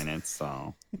BDSM in it.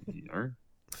 So,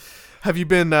 have you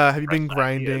been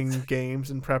grinding games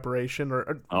in preparation?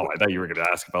 Or oh, I thought you were going to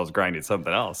ask if I was grinding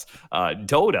something else.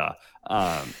 Dota.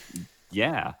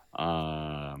 Yeah.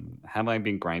 Have I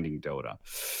been grinding Dota?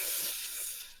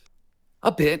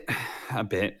 A bit.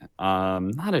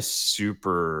 Not a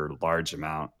super large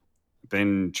amount.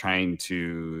 Been trying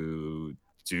to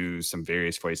do some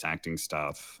various voice acting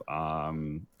stuff.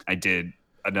 I did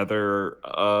another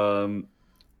of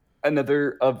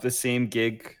the same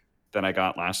gig that I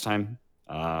got last time.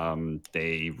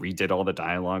 They redid all the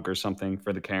dialogue or something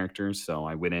for the characters, so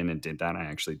I went in and did that. I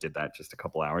actually did that just a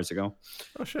couple hours ago.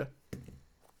 Oh shit.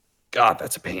 God,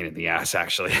 that's a pain in the ass,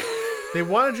 actually. They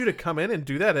wanted you to come in and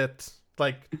do that at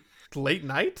like late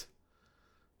night?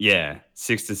 Yeah,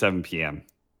 6 to 7 p.m.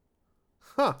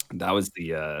 Huh. That was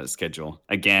the schedule.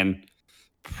 Again,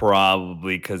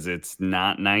 probably because it's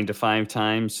not 9 to 5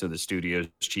 times, so the studio's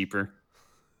cheaper.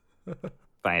 If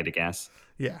I had to guess.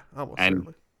 Yeah, almost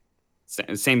and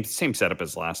certainly. Same setup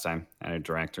as last time. I had a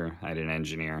director, I had an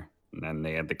engineer, and then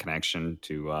they had the connection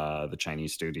to the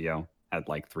Chinese studio. Had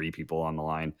like 3 people on the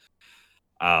line.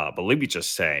 But let me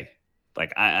just say,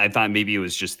 like, I thought maybe it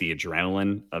was just the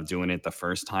adrenaline of doing it the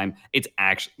first time. It's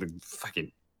actually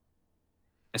fucking.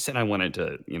 I said I wanted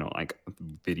to, like,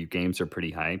 video games are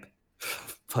pretty hype.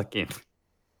 Fucking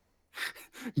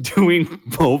doing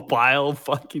mobile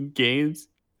fucking games.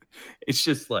 It's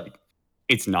just like,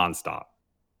 it's nonstop.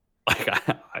 Like,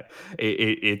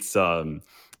 it's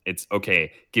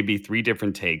okay. Give me 3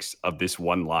 different takes of this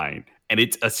one line, and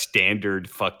it's a standard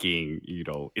fucking,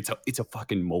 it's a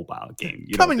fucking mobile game.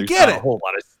 Come and get it.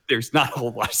 There's not a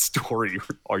whole lot of story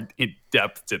or in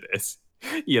depth to this.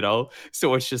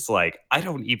 So it's just like, I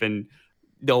don't even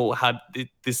know how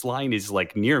this line is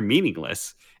like near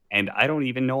meaningless, and I don't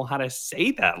even know how to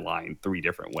say that line 3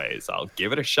 different ways. I'll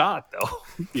give it a shot though.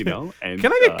 And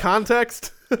can I get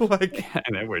context? Like,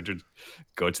 and then we're just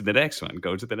go to the next one,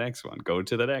 go to the next one, go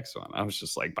to the next one. I was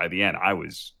just like, by the end, I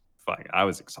was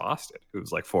exhausted. It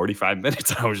was like 45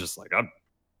 minutes. I was just like,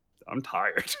 I'm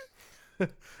tired.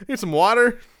 Need some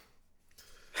water.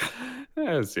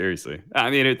 Yeah, seriously. I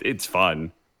mean, it's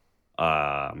fun.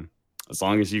 As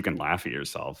long as you can laugh at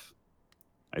yourself,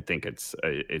 I think it's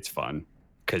fun.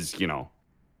 Because,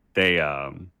 they...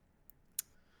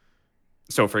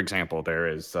 So, for example, there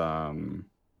is...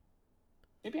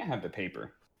 maybe I have the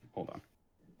paper. Hold on.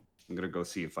 I'm going to go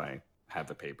see if I have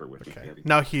the paper with me. Okay.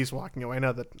 Now he's walking away. I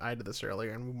know that I did this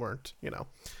earlier and we weren't,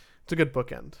 It's a good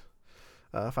bookend.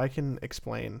 If I can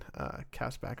explain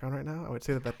Cap's background right now, I would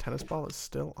say that tennis ball is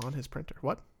still on his printer.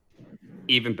 What?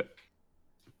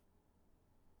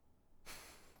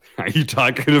 Are you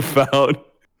talking about?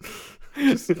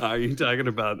 Are you talking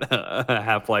about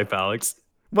Half-Life Alex?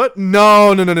 What?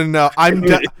 No. I'm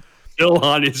still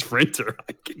on his printer.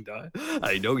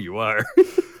 I know you are.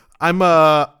 I'm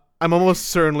almost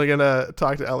certainly gonna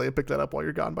talk to Elliot. Pick that up while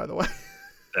you're gone. By the way.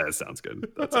 That sounds good.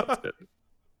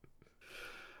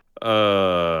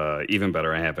 Even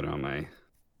better, I have it on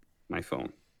my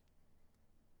phone.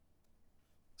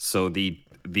 So the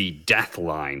death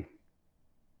line.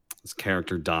 This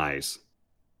character dies.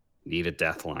 Need a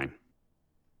death line.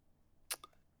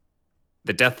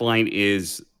 The death line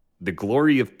is the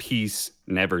glory of peace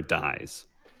never dies.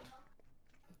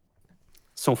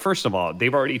 So first of all,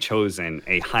 they've already chosen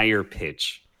a higher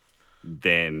pitch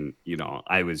than,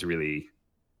 I was really,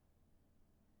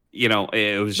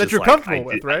 it was That just you're like, comfortable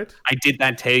with, right? I did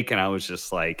that take and I was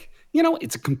just like,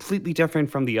 it's completely different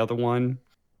from the other one.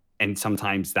 And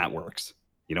sometimes that works.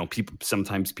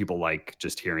 Sometimes people like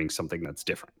just hearing something that's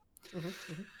different.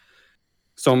 Mm-hmm.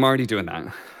 So I'm already doing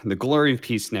that. The glory of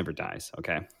peace never dies.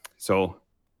 Okay. So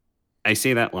I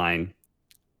say that line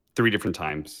 3 different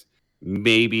times.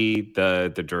 Maybe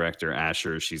the director,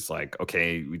 Asher, she's like,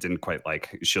 okay, we didn't quite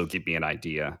she'll give me an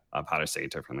idea of how to say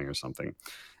it differently or something.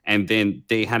 And then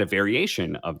they had a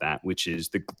variation of that, which is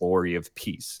the glory of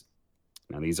peace.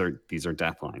 Now these are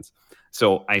death lines.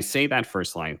 So I say that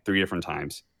first line 3 different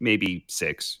times, maybe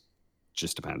 6,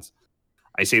 just depends.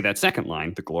 I say that second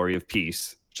line, the glory of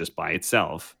peace, just by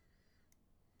itself,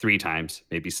 3 times,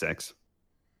 maybe 6.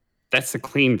 That's the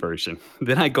clean version.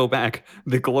 Then I go back,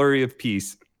 the glory of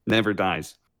peace never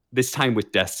dies. This time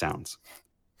with death sounds.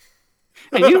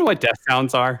 And you know what death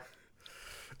sounds are?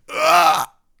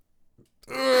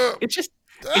 It's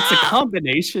a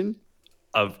combination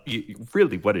of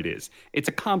really what it is. It's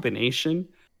a combination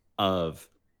of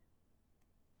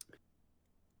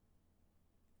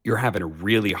you're having a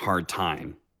really hard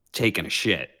time taking a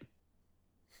shit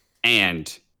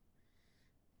and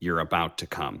you're about to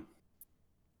come.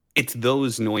 It's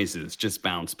those noises just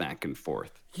bounce back and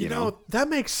forth. You know that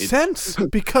makes sense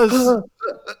because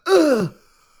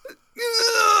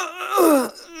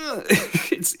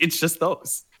it's just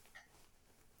those.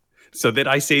 So then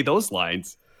I say those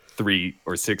lines 3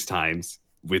 or 6 times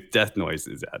with death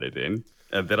noises added in.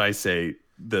 And then I say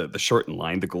the shortened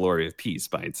line, the glory of peace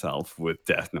by itself with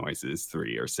death noises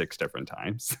 3 or 6 different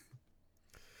times.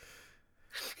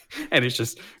 And it's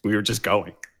just, we were just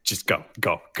going. Just go.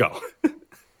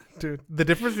 Dude, the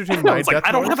difference between my death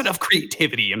I don't noise, have enough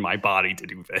creativity in my body to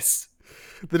do this.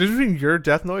 the difference between your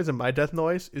death noise and my death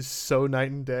noise is so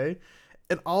night and day.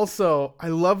 And also, I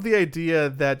love the idea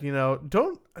that,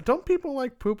 don't people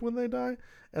like poop when they die?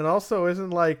 And also, isn't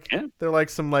there like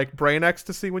some like brain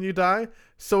ecstasy when you die?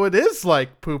 So it is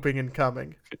like pooping and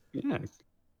coming. Yeah,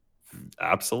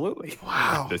 absolutely.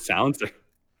 Wow. The sounds are,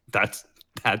 that's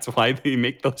why they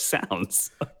make those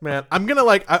sounds. Man, I'm gonna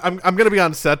I'm gonna be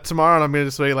on set tomorrow, and I'm gonna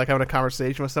just be like having a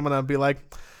conversation with someone, and I'll be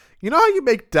like, you know how you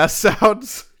make death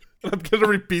sounds? I'm gonna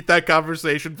repeat that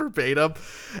conversation verbatim,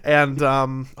 and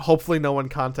hopefully no one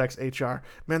contacts HR.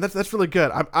 Man, that's really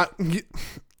good.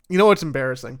 You know what's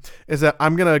embarrassing is that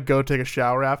I'm gonna go take a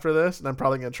shower after this, and I'm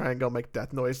probably gonna try and go make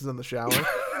death noises in the shower.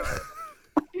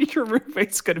 Your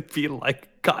roommate's gonna be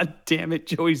like, God damn it,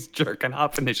 Joey's jerking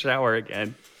off in the shower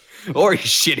again. Or he's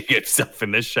shitting himself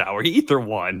in the shower. Either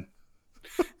one.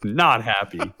 Not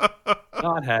happy.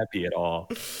 Not happy at all.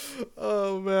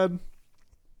 Oh man.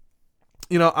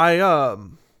 I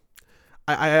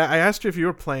asked you if you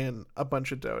were playing a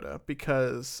bunch of Dota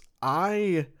because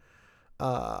in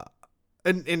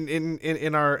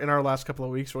our last couple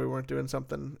of weeks where we weren't doing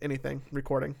anything,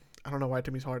 recording. I don't know why it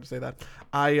took me so hard to say that.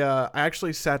 I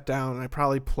actually sat down and I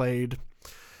probably played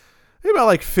maybe about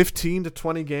like 15 to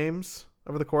 20 games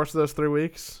over the course of those 3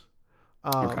 weeks.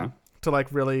 Okay. To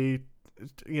really,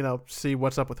 see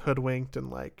what's up with Hoodwinked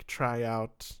and try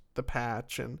out the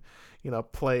patch and,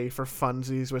 play for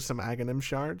funsies with some Aghanim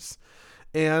shards.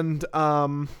 And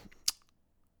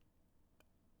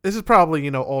this is probably,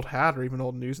 old hat or even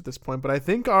old news at this point, but I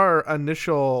think our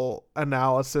initial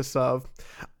analysis of,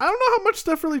 I don't know how much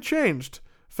stuff really changed,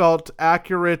 felt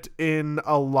accurate in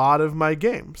a lot of my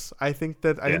games. I think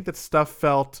that stuff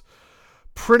felt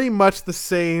pretty much the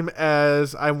same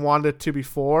as I wanted it to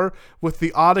before, with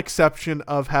the odd exception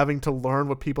of having to learn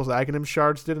what people's Aghanim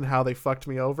shards did and how they fucked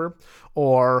me over,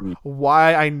 or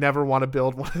why I never want to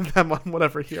build one of them on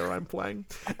whatever hero I'm playing.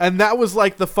 And that was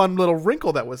like the fun little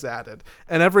wrinkle that was added.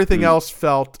 And everything else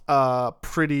felt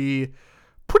pretty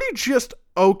just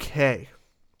okay.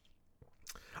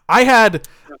 I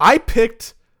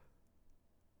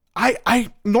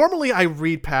normally I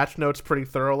read patch notes pretty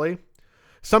thoroughly.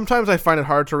 Sometimes I find it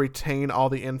hard to retain all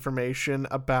the information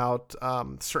about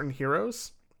certain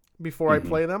heroes before I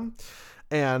play them.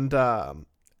 And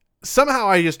somehow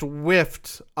I just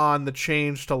whiffed on the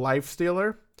change to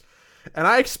Lifestealer. And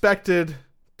I expected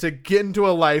to get into a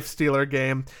Lifestealer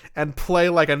game and play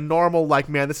like a normal,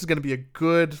 man, this is going to be a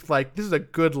good, this is a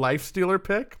good Lifestealer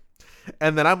pick.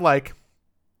 And then I'm like,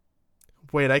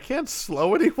 wait, I can't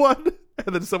slow anyone?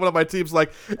 And then someone on my team's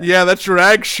like, yeah, that's your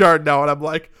ag shard now. And I'm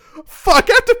like, fuck,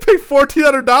 I have to pay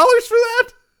 $1,400 for that?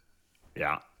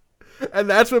 Yeah. And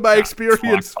that's been my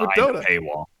experience with Behind Dota. the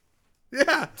paywall.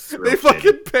 Yeah, Real they shit.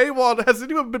 fucking paywalled. Has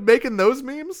anyone been making those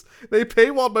memes? They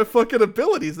paywalled my fucking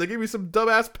abilities. They gave me some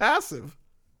dumbass passive.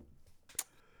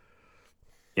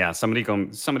 Yeah, somebody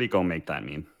go make that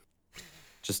meme.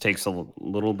 Just takes a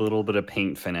little bit of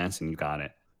paint finesse and you got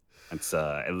it. That's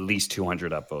at least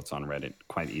 200 upvotes on Reddit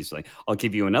quite easily. I'll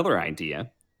give you another idea,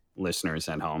 listeners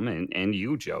at home, and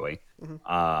you, Joey.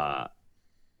 The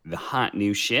hot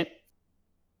new shit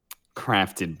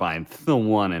crafted by the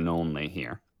one and only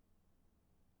here.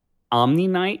 Omni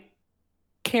Knight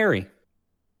carry.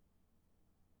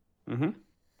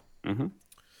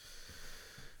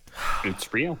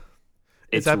 It's real.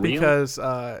 Is that real. because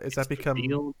It's the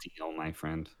real deal, my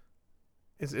friend?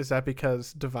 Is that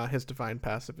because his divine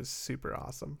passive is super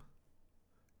awesome?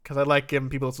 Because I like giving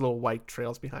people those little white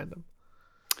trails behind them.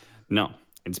 No,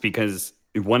 it's because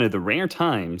one of the rare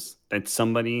times that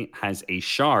somebody has a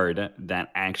shard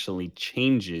that actually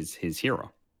changes his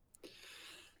hero.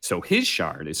 So his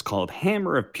shard is called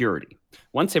Hammer of Purity.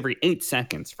 Once every 8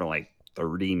 seconds for like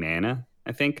 30 mana,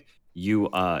 I think, you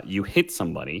hit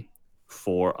somebody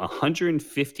for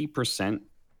 150%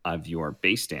 of your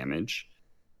base damage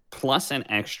plus an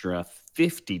extra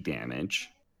 50 damage.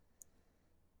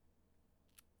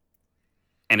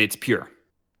 And it's pure.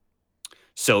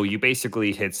 So you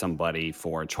basically hit somebody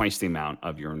for twice the amount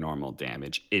of your normal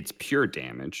damage. It's pure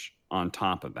damage on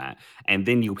top of that. And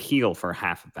then you heal for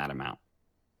half of that amount.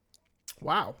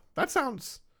 Wow, that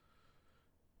sounds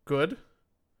good.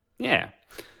 Yeah.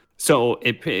 So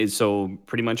so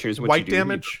pretty much here's what white you do.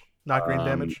 damage, not green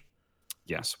damage.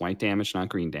 Yes, white damage, not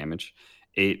green damage.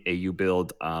 You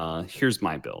build. Here's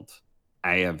my build.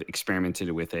 I have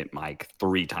experimented with it like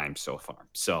 3 times so far.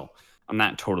 So I'm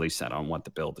not totally set on what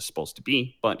the build is supposed to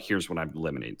be, but here's what I've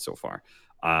eliminated so far.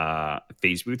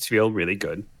 Phase boots feel really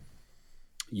good.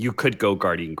 You could go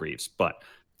Guardian Greaves, but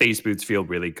phase boots feel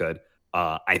really good.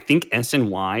 I think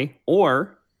SNY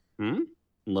or a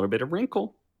little bit of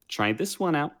wrinkle. Try this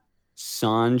one out.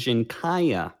 Sange and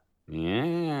Kaya.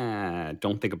 Yeah,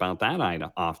 don't think about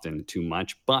that often too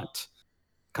much, but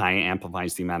Kaya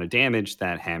amplifies the amount of damage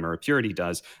that Hammer of Purity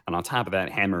does. And on top of that,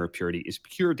 Hammer of Purity is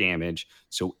pure damage.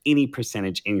 So any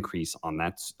percentage increase on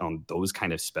those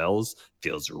kind of spells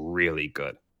feels really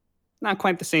good. Not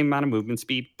quite the same amount of movement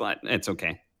speed, but it's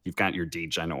okay. You've got your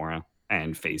Degen Aura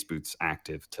and Phase Boots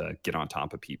active to get on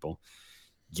top of people.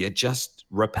 You just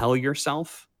repel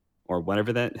yourself or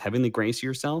whatever that Heavenly Grace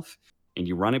yourself, and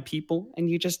you run at people and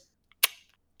you just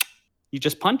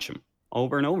punch them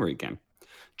over and over again.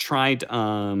 Tried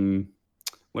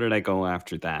what did I go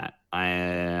after that?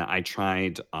 I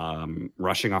tried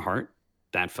Rushing a Heart.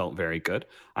 That felt very good.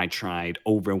 I tried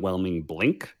Overwhelming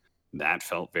Blink. That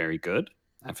felt very good.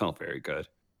 That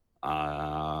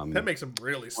makes them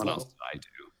really slow. What else did I do?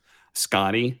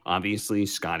 Scotty, obviously.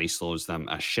 Scotty slows them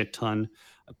a shit ton.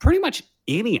 Pretty much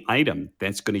any item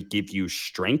that's going to give you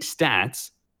strength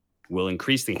stats will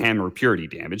increase the Hammer of Purity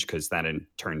damage because that in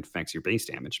turn affects your base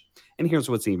damage. And here's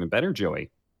what's even better, Joey.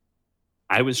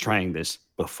 I was trying this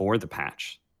before the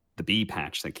patch, the B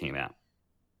patch that came out.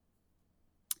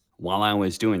 While I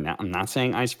was doing that, I'm not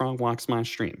saying IceFrog walks my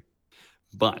stream,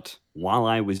 but while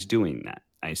I was doing that,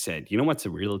 I said, you know what's a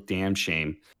real damn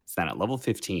shame? It's that at level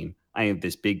 15, I have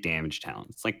this big damage talent.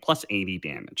 It's like plus 80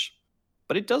 damage.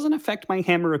 But it doesn't affect my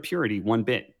Hammer of Purity one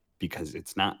bit because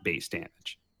it's not base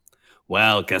damage.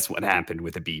 Well, guess what happened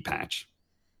with the B patch?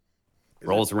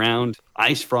 Rolls around,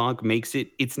 IceFrog makes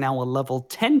it. It's now a level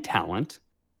 10 talent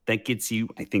that gets you,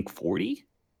 I think, 40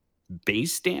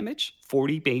 base damage.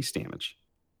 40 base damage.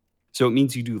 So it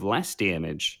means you do less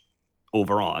damage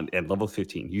overall at level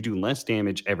 15. You do less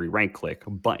damage every right click,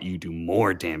 but you do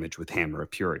more damage with Hammer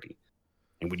of Purity.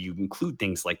 And when you include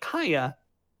things like Kaya,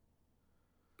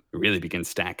 it really begins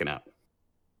stacking up.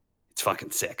 It's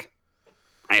fucking sick.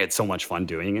 I had so much fun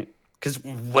doing it. Because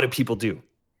what do people do?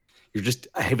 You're just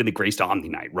a Heavenly Graced Omni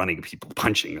Knight running at people,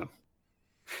 punching them.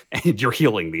 And you're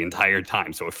healing the entire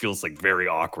time, so it feels like very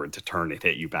awkward to turn and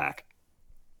hit you back.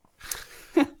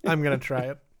 I'm going to try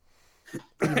it.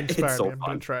 I'm It's so I'm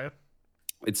going to try it.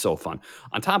 It's so fun.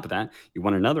 On top of that, you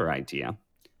want another idea.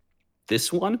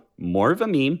 This one, more of a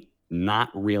meme, not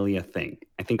really a thing.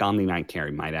 I think Omni Knight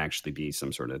Carry might actually be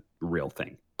some sort of real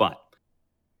thing. But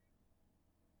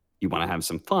you want to have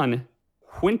some fun.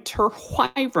 Winter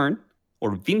Wyvern,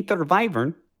 or Winter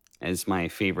Wyvern, as my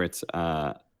favorite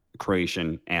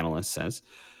Croatian analyst says.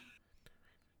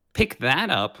 Pick that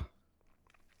up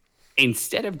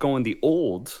Instead of going the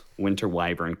old Winter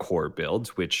Wyvern core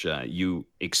builds, which you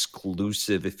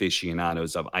exclusive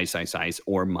aficionados of Ice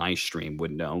or my stream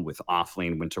would know, with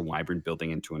offlane Winter Wyvern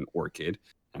building into an Orchid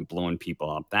and blowing people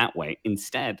up that way,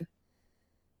 instead,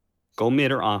 go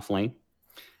mid or offlane,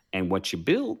 and what you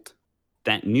build,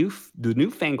 the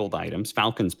newfangled items,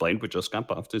 Falcon's Blade, which just got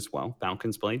buffed as well.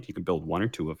 Falcon's Blade, you can build 1 or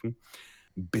 2 of them.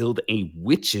 Build a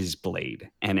Witch's Blade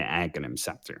and an Aghanim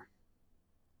Scepter.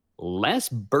 Less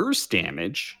burst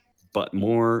damage, but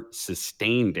more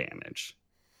sustained damage.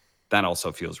 That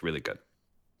also feels really good.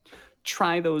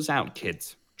 Try those out,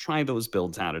 kids. Try those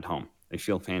builds out at home. They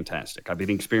feel fantastic. I've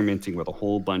been experimenting with a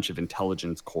whole bunch of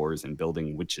intelligence cores and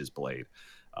building Witch's Blade.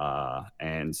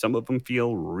 And some of them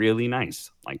feel really nice,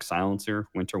 like Silencer,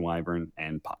 Winter Wyvern,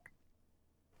 and Puck.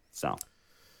 So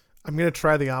I'm going to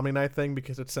try the Omni Knight thing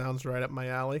because it sounds right up my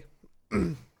alley.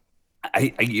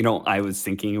 I was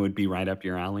thinking it would be right up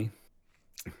your alley.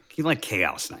 You like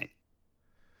Chaos Knight.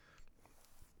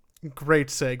 Great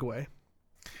segue.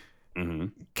 Mm-hmm.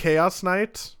 Chaos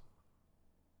Knight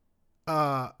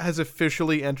has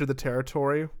officially entered the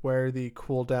territory where the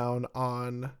cooldown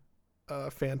on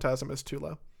Phantasm is too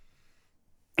low.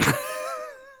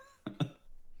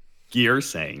 You're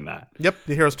saying that. Yep,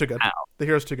 the hero's too good. Ow. The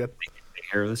hero's too good. The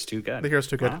hero's too good. The hero's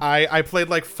too good. Wow. I played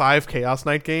like 5 Chaos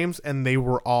Knight games, and they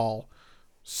were all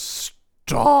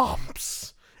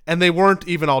stomps. And they weren't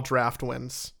even all draft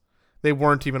wins.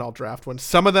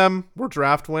 Some of them were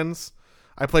draft wins.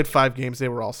 I played 5 games, they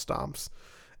were all stomps.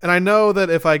 And I know that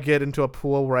if I get into a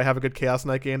pool where I have a good Chaos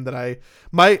Knight game, that I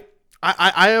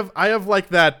have like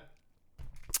that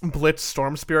Blitz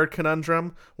Storm Spirit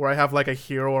conundrum where I have like a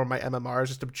hero or my MMR is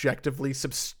just objectively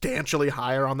substantially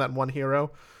higher on that one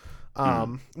hero,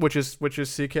 which is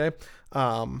CK.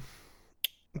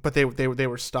 But they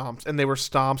were stomps, and they were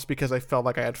stomps because I felt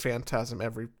like I had Phantasm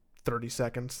every 30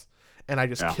 seconds, and I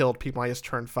just killed people. I just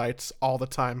turned fights all the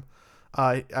time.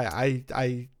 I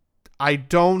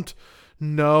don't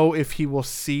know if he will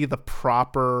see the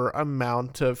proper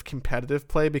amount of competitive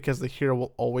play because the hero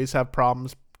will always have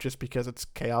problems just because it's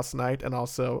Chaos Knight, and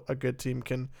also a good team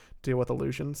can deal with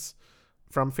illusions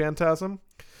from Phantasm.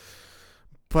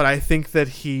 But I think that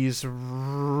he's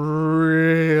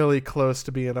really close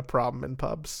to being a problem in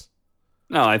pubs.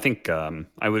 No, I think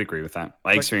I would agree with that.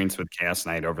 My experience with Chaos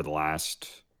Knight over the last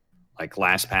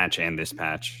patch and this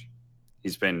patch,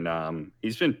 he's been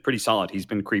pretty solid. He's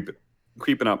been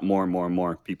creeping up more and more and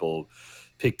more. People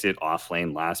picked it off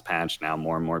lane last patch. Now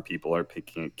more and more people are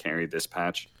picking it carry this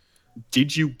patch.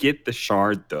 Did you get the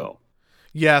shard though?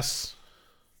 Yes.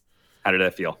 How did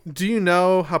that feel? Do you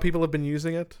know how people have been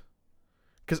using it?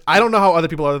 Because I don't know how other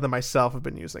people other than myself have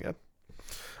been using it.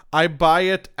 I buy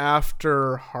it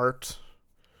after Heart.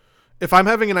 If I'm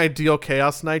having an ideal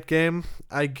Chaos Knight game,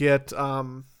 I get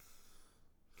 1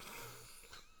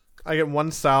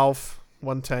 Salve,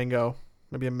 1 Tango,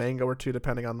 maybe a Mango or 2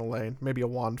 depending on the lane, maybe a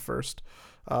Wand first.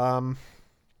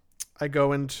 I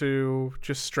go into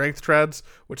just Strength Treads,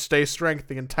 which stay Strength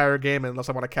the entire game unless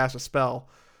I want to cast a spell,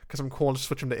 because I'm cool and just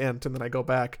switch them to Int, and then I go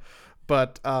back.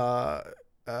 But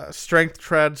Strength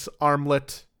Treads,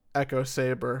 Armlet, Echo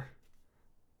Saber,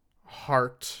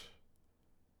 Heart,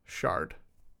 Shard.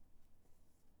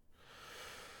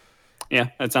 Yeah,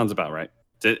 that sounds about right.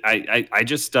 I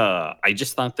just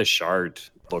thought the shard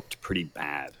looked pretty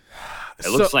bad. It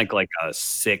looks like a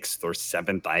 6th or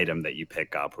 7th item that you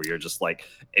pick up where you're just like,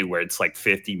 where it's like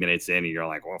 50 minutes in and you're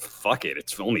like, well, fuck it,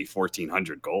 it's only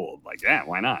 1,400 gold. Like, yeah,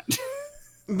 why not?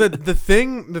 The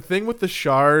thing with the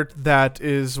shard that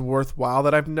is worthwhile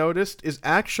that I've noticed is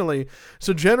actually,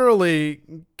 so generally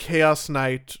Chaos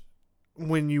Knight,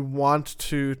 when you want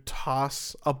to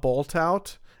toss a bolt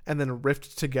out and then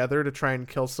rift together to try and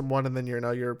kill someone, and then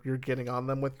you're getting on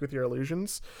them with your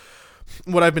illusions.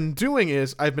 What I've been doing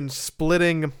is I've been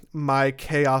splitting my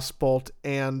Chaos Bolt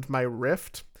and my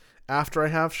Rift after I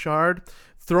have Shard,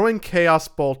 throwing Chaos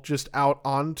Bolt just out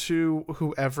onto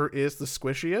whoever is the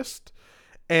squishiest.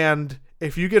 And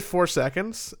if you get 4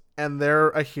 seconds and they're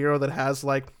a hero that has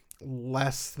like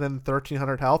less than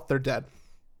 1,300 health, they're dead.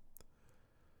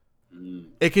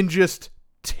 It can just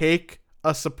take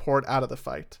a support out of the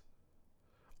fight,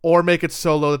 or make it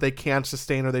so low that they can't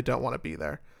sustain or they don't want to be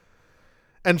there.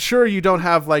 And sure, you don't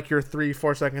have like your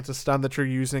 3-4 seconds of stun that you're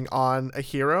using on a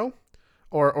hero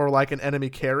or like an enemy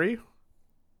carry,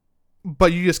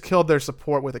 but you just killed their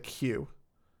support with a Q,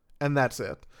 and that's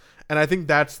it. And I think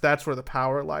that's where the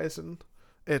power lies in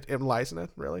it. It lies in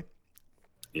it, really.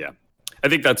 Yeah, I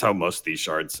think that's how most of these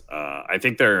shards. I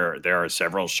think there are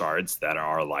several shards that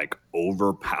are like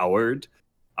overpowered,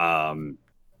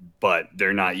 but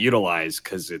they're not utilized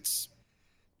because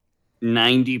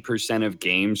 90% of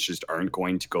games just aren't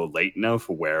going to go late enough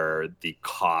where the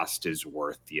cost is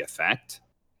worth the effect.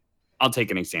 I'll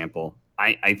take an example.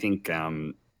 I think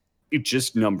it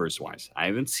just numbers wise, I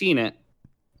haven't seen it.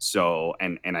 So,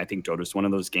 and I think Dota's one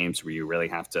of those games where you really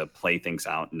have to play things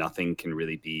out. Nothing can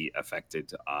really be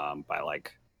affected by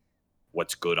like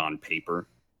what's good on paper.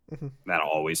 That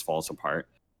always falls apart.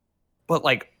 But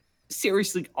like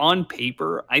seriously, on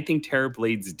paper, I think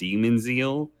Terrorblade's Demon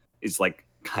Zeal is like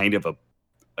kind of a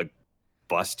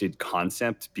busted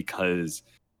concept because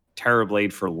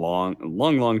Terrorblade for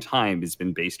long time has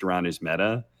been based around his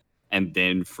meta. And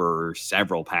then for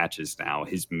several patches now,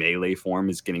 his melee form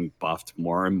is getting buffed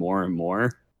more and more and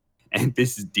more. And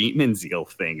this Demon Zeal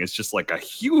thing is just like a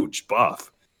huge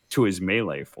buff to his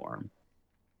melee form.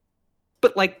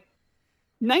 But like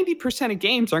 90% of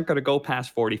games aren't going to go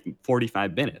past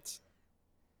 45 minutes.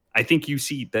 I think you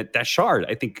see that shard.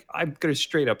 I think I'm going to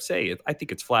straight up say it. I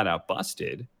think it's flat out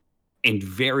busted in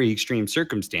very extreme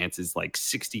circumstances, like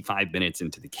 65 minutes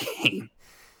into the game.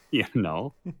 And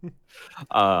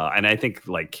I think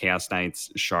like Chaos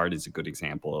Knight's shard is a good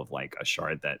example of like a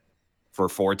shard that for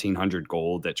 1400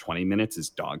 gold at 20 minutes is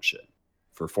dog shit.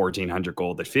 For 1400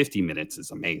 gold at 50 minutes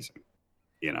is amazing.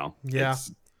 Yeah.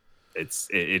 It's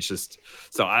just,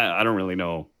 so I don't really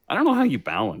know. I don't know how you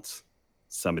balance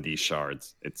some of these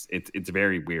shards. It's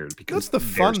very weird because that's the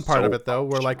fun part of it though,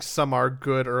 where like some are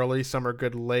good early, some are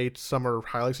good late, some are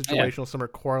highly situational, some are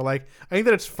core. Like I think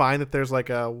that it's fine that there's like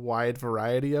a wide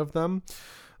variety of them,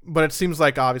 but it seems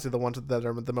like obviously the ones that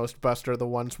are the most bust are the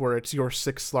ones where it's your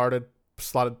 6 slotted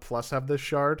plus have this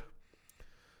shard,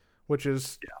 which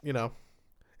is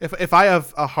if I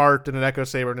have a heart and an Echo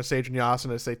Saber and a Sage and Yas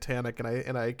and a Satanic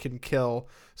and I can kill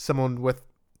someone with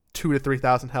 2,000 to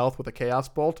 3,000 health with a Chaos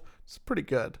Bolt, it's pretty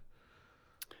good.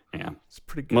 Yeah, it's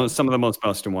pretty good. Some of the most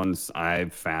busted ones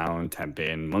I've found have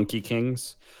been Monkey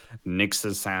Kings. Nyx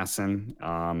Assassin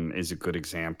is a good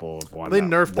example of one. They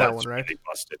nerfed that one, right? Really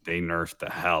busted. They nerfed the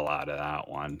hell out of that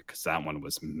one because that one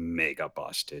was mega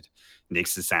busted.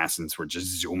 Nyx Assassins were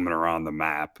just zooming around the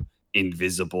map,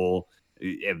 invisible.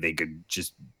 They could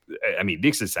just,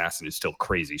 Nyx Assassin is still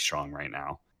crazy strong right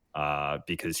now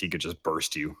because he could just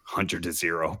burst you 100 to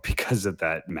 0 because of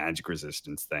that magic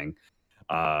resistance thing.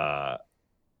 God,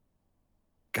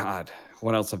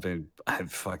 what else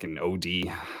I've fucking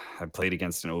OD. I played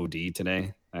against an OD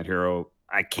today. That hero,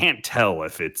 I can't tell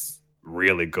if it's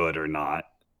really good or not.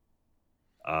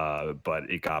 But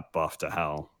it got buffed to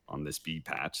hell on this B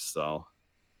patch, so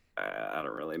I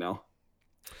don't really know.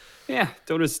 Yeah,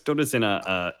 Dota's in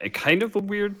a kind of a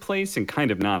weird place and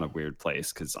kind of not a weird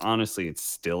place because honestly, it's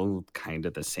still kind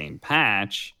of the same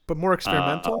patch, but more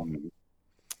experimental.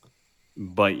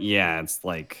 But yeah, it's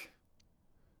like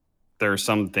there are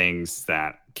some things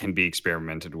that can be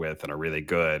experimented with and are really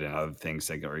good, and other things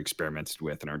that are experimented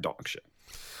with and are dog shit.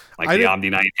 Like the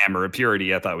Omni-Knight Hammer of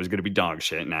Purity, I thought was going to be dog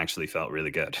shit and actually felt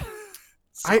really good.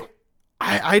 So.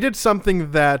 I did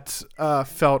something that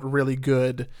felt really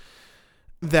good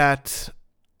that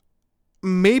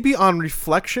maybe on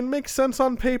reflection makes sense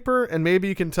on paper, and maybe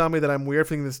you can tell me that I'm weird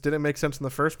thinking this didn't make sense in the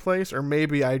first place, or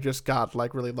maybe I just got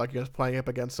like really lucky I was playing up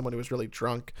against someone who was really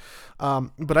drunk.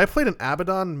 But I played an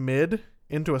Abaddon mid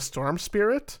into a Storm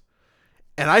Spirit,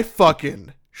 and I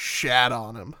fucking shat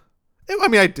on him.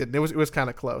 I didn't. It was kind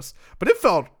of close, but it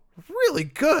felt really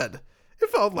good. It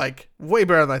felt like way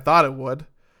better than I thought it would.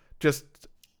 Just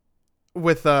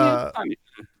with I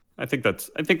think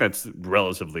that's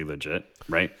relatively legit,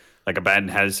 right? Like Abaddon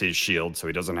has his shield, so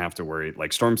he doesn't have to worry.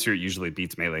 Like Storm Spirit usually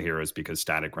beats melee heroes because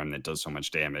Static Remnant does so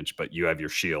much damage, but you have your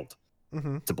shield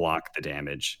to block the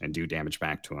damage and do damage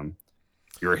back to him.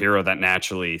 You're a hero that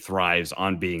naturally thrives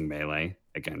on being melee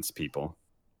against people.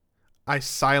 I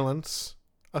silence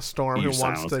a Storm who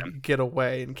wants to get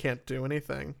away and can't do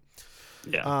anything.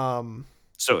 Yeah.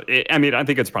 So, I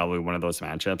think it's probably one of those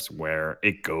matchups where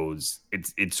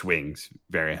it swings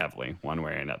very heavily one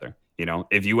way or another.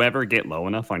 If you ever get low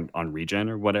enough on regen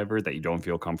or whatever that you don't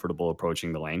feel comfortable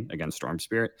approaching the lane against Storm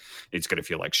Spirit, it's going to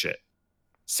feel like shit.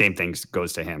 Same thing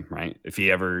goes to him, right? If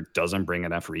he ever doesn't bring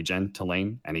enough regen to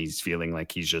lane and he's feeling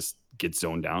like he just gets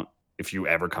zoned out, if you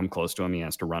ever come close to him, he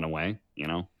has to run away,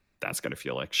 that's going to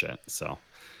feel like shit. So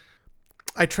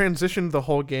I transitioned the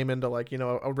whole game into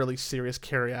a really serious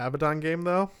carry Abaddon game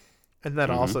though. And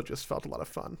that also just felt a lot of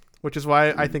fun, which is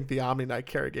why I think the Omni-Knight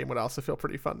carry game would also feel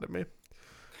pretty fun to me.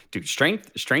 Dude,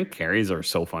 strength carries are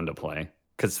so fun to play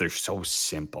because they're so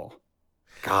simple.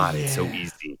 God, it's so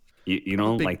easy.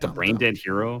 Like the Brain Dead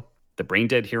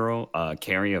Hero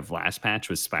carry of last patch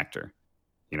was Spectre.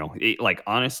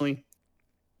 Honestly,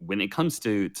 when it comes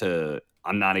to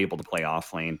I'm not able to play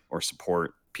off lane or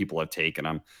support people have taken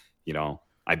them. You know,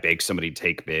 I beg somebody to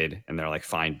take mid, and they're like,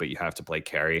 fine, but you have to play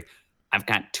carry. I've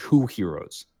got 2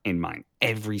 heroes in mind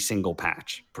every single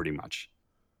patch, pretty much.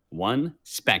 One,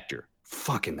 Spectre,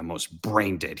 fucking the most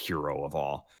brain dead hero of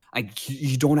all.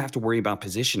 You don't have to worry about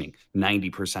positioning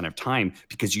 90% of time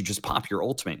because you just pop your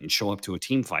ultimate and show up to a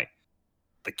team fight.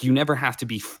 Like, you never have to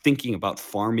be thinking about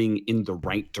farming in the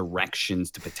right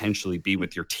directions to potentially be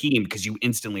with your team because you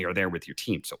instantly are there with your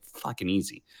team. So fucking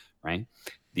easy, right?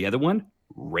 The other one,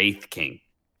 Wraith King.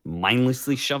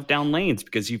 Mindlessly shove down lanes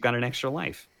because you've got an extra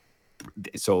life.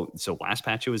 So last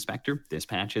patch it was Spectre. This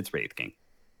patch it's Wraith King.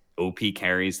 OP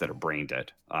carries that are brain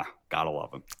dead. Gotta love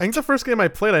them. I think the first game I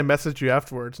played, I messaged you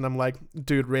afterwards, and I'm like,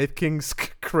 dude, Wraith King's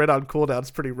crit on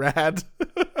cooldown's pretty rad.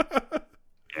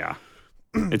 Yeah.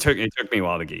 It took me a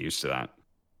while to get used to that.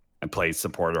 I played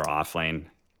support or off lane,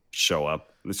 show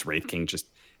up. This Wraith King just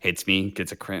hits me,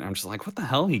 gets a crit. I'm just like, what the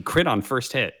hell? He crit on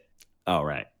first hit. Oh,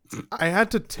 right. I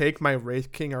had to take my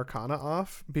Wraith King Arcana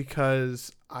off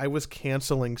because I was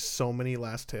canceling so many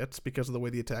last hits because of the way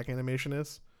the attack animation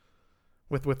is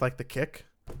with like the kick.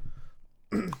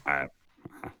 I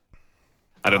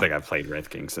don't think I've played Wraith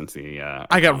King since the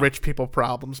I got rich people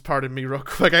problems, pardon me real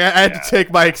quick. I had to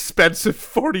take my expensive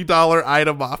 $40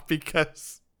 item off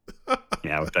because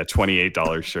yeah, with that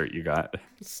 $28 shirt you got.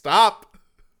 Stop.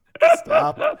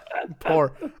 I'm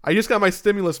poor. I just got my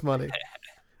stimulus money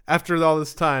after all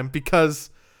this time because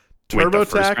TurboTax. Wait, the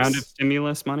first round of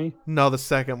stimulus money? No, the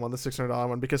second one, the $600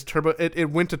 one, because it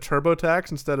went to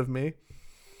TurboTax instead of me,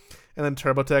 and then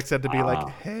TurboTax had to be like,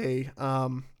 "Hey,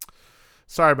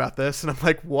 sorry about this," and I'm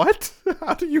like, "What?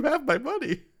 How do you have my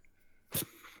money?"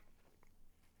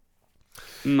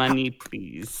 Money,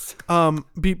 please.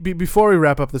 Before we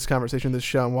wrap up this conversation, this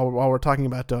show, and while we're talking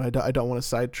about Dota, I don't want to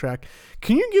sidetrack.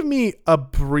 Can you give me a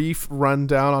brief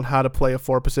rundown on how to play a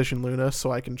 4-position Luna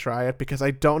so I can try it? Because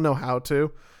I don't know how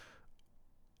to,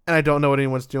 and I don't know what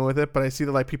anyone's doing with it, but I see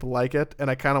that like people like it, and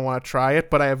I kind of want to try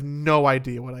it, but I have no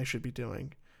idea what I should be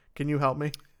doing. Can you help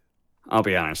me? I'll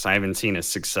be honest. I haven't seen a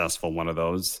successful one of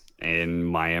those in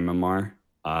my MMR.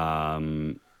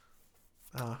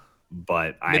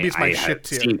 But maybe it's my shit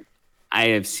tier. I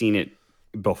have seen it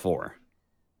before,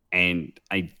 and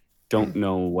I don't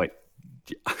know what.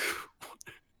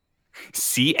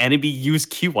 See enemy, use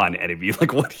Q on enemy.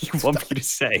 Like, what do you want me to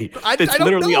say? That's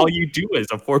literally all you do as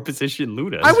a 4-position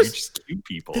Luna. You just Q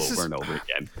people over and over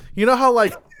again. You know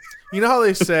how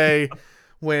they say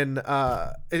when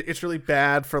it's really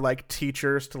bad for like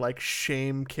teachers to like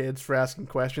shame kids for asking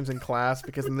questions in class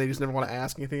because then they just never want to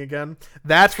ask anything again.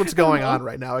 That's what's going on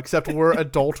right now, except we're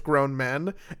adult grown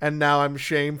men, and now I'm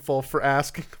shameful for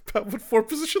asking about what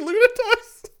 4-position Luna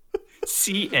does.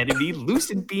 See enemy,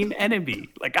 Lucid Beam enemy.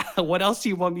 Like, what else do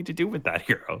you want me to do with that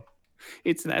hero?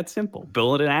 It's that simple.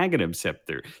 Build an Aghanim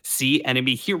Scepter. See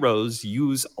enemy heroes,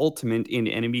 use ultimate in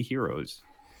enemy heroes.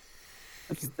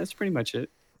 That's pretty much it.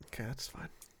 Okay, that's fine.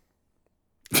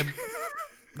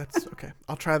 That's okay.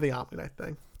 I'll try the Omni-Knight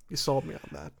thing. You sold me on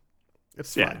that.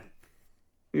 It's fine.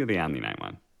 Do the Omni-Knight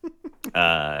one.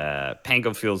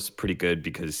 Pango feels pretty good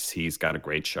because he's got a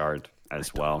great shard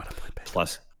as well.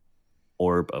 Plus,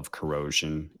 Orb of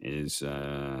Corrosion is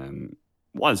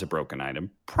was a broken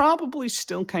item. Probably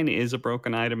still kind of is a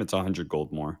broken item. It's 100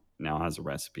 gold more. Now has a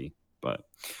recipe. But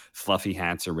fluffy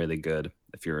hats are really good.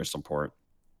 If you're a support,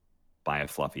 buy a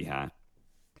fluffy hat.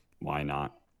 Why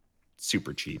not?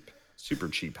 Super cheap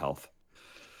health.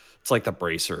 It's like the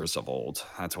bracers of old.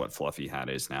 That's what fluffy hat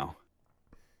is now.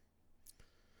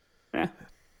 Yeah.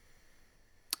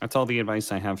 That's all the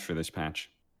advice I have for this patch.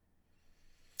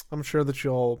 I'm sure that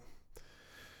you'll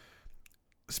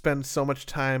spend so much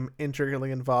time intricately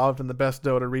involved in the best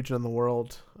Dota region in the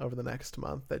world over the next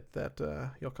month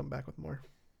that you'll come back with more.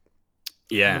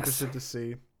 Yes. I'm interested to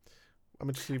see.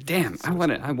 Damn,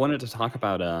 I wanted to talk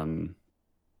about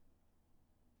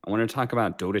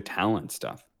Dota talent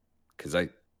stuff because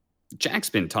Jack's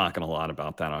been talking a lot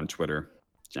about that on Twitter.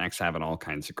 Jack's having all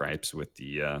kinds of gripes with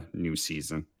the new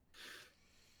season,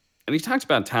 and he talked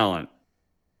about talent.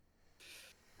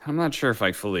 I'm not sure if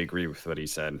I fully agree with what he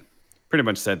said. Pretty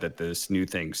much said that this new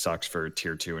thing sucks for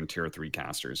tier 2 and tier 3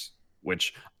 casters,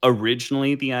 which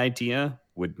originally the idea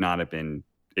would not have been.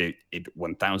 It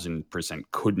 1000%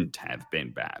 couldn't have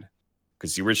been bad.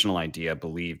 Because the original idea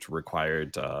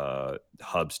required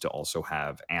hubs to also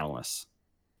have analysts,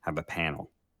 have a panel.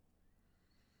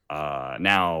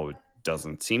 Now it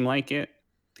doesn't seem like it.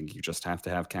 I think you just have to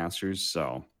have casters.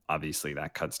 So obviously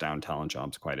that cuts down talent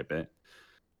jobs quite a bit.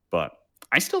 But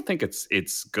I still think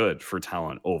it's good for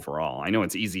talent overall. I know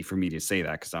it's easy for me to say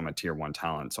that because I'm a tier 1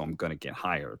 talent, so I'm going to get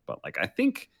hired. But like I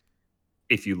think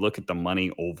if you look at the money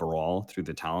overall through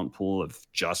the talent pool of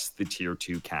just the tier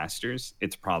 2 casters,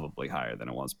 it's probably higher than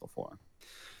it was before.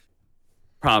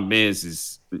 Problem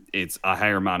is it's a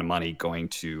higher amount of money going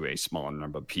to a smaller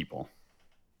number of people.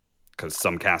 Because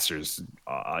some casters,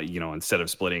 instead of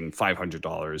splitting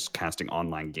 $500 casting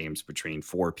online games between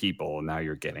 4 people, now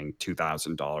you're getting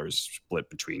 $2,000 split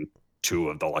between 2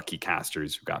 of the lucky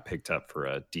casters who got picked up for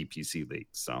a DPC league.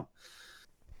 So,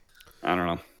 I don't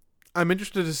know. I'm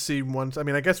interested to see once. I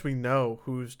mean, I guess we know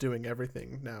who's doing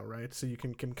everything now, right? So you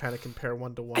can kind of compare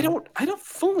one to one. I don't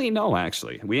fully know,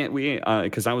 actually. We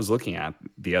because I was looking at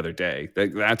the other day.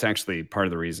 That's actually part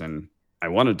of the reason I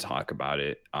wanted to talk about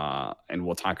it, and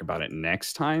we'll talk about it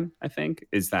next time, I think,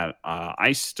 is that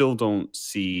I still don't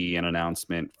see an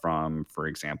announcement from, for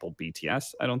example,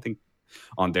 BTS. I don't think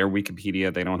on their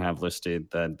Wikipedia, they don't have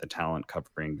listed the talent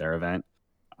covering their event.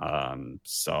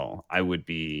 So I would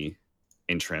be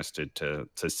interested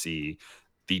to see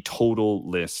the total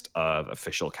list of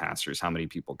official casters, how many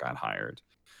people got hired.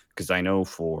 Because I know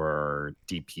for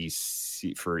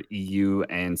DPC, for EU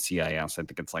and CIS, I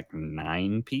think it's like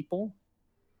 9 people.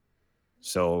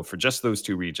 So for just those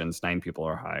 2 regions, 9 people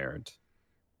are hired.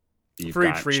 You've for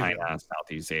got each region. China,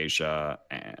 Southeast Asia.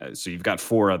 So you've got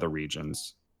 4 other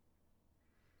regions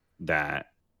that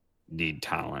need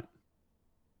talent.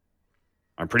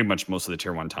 And pretty much most of the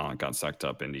tier 1 talent got sucked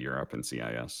up into Europe and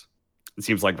CIS. It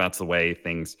seems like that's the way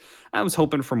things... I was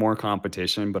hoping for more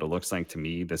competition, but it looks like to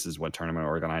me this is what tournament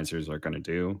organizers are going to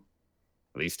do,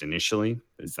 at least initially,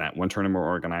 is that one tournament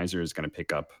organizer is going to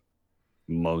pick up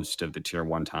most of the tier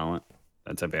 1 talent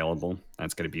that's available.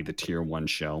 That's going to be the tier 1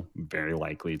 show. Very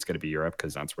likely it's going to be Europe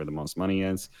because that's where the most money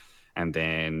is. And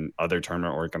then other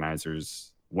tournament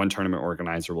organizers, one tournament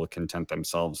organizer will content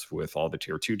themselves with all the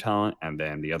tier 2 talent, and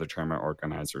then the other tournament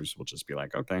organizers will just be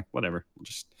like, okay, whatever, we'll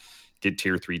just get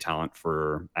tier 3 talent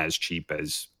for as cheap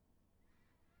as,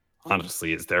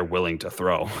 honestly, as they're willing to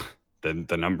throw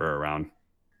the number around.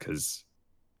 Because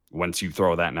once you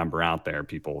throw that number out there,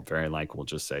 people very likely will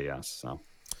just say yes. So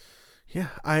yeah,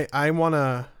 I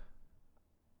wanna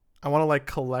like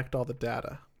collect all the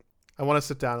data. I want to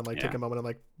sit down and like take a moment and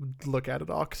like look at it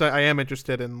all, because I am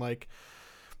interested in like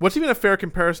what's even a fair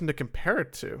comparison to compare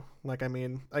it to. Like, I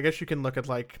mean, I guess you can look at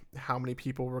like how many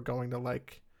people were going to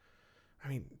like. I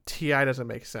mean, TI doesn't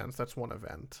make sense. That's one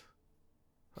event.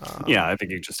 Yeah, I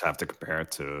think you just have to compare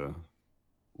it to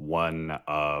one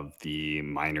of the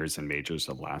minors and majors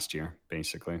of last year,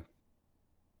 basically.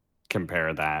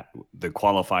 Compare that, the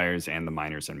qualifiers and the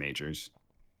minors and majors.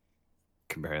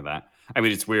 Compare that. I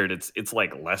mean, it's weird. It's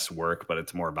like less work, but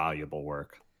it's more valuable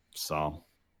work. So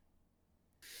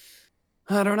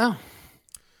I don't know.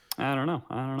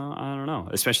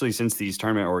 Especially since these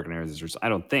tournament organizers, I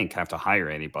don't think, have to hire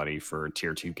anybody for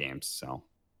tier 2 games. So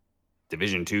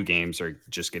Division 2 games are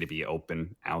just going to be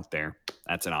open out there.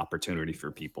 That's an opportunity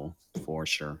for people, for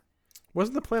sure.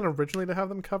 Wasn't the plan originally to have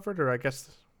them covered, or I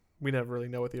guess we never really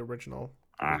know what the original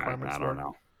requirements were? I don't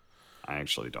know. I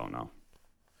actually don't know.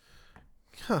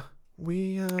 Huh.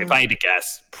 If I had to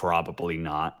guess, probably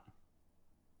not.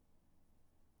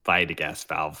 If I had to guess,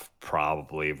 Valve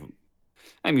probably...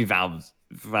 I mean, Valve,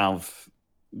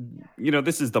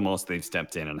 this is the most they've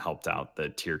stepped in and helped out the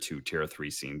tier 2, tier 3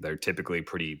 scene. They're typically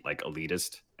pretty like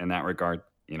elitist in that regard,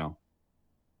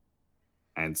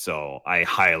 And so I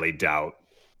highly doubt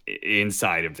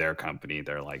inside of their company,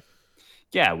 they're like,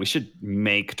 yeah, we should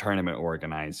make tournament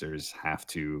organizers have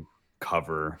to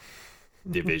cover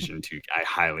Division 2. I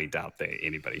highly doubt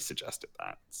anybody suggested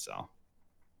that. So,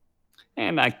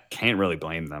 and I can't really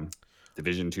blame them.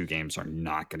 Division 2 games are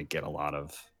not going to get a lot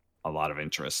of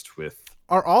interest with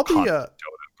are all the Dota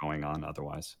going on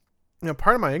otherwise.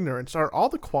 Part of my ignorance, are all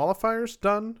the qualifiers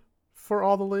done for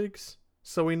all the leagues,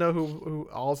 so we know who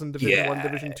all's in Division 1,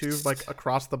 Division 2, like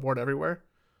across the board everywhere?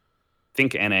 I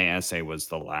think NASA was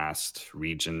the last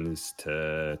regions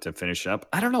to finish up.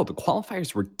 I don't know. The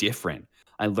qualifiers were different.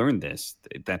 I learned this,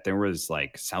 that there was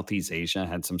like Southeast Asia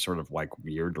had some sort of like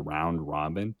weird round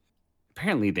robin.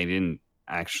 Apparently they didn't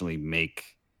actually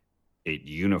make it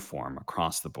uniform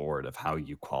across the board of how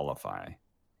you qualify.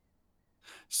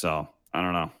 So I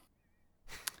don't know.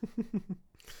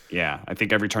 Yeah, I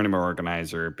think every tournament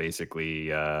organizer basically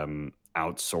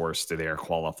outsourced their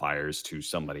qualifiers to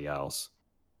somebody else.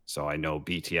 So I know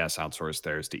BTS outsourced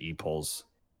theirs to ePulse.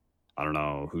 I don't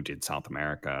know who did South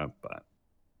America, but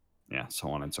yeah, so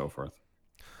on and so forth.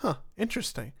 Huh,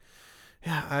 interesting.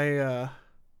 Yeah,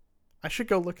 I should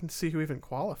go look and see who even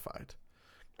qualified.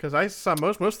 Because I saw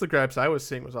most of the grabs I was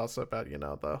seeing was also about,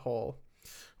 the whole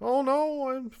Oh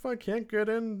no, if I can't get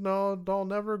in, no, I'll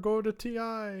never go to TI.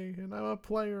 And I'm a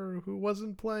player who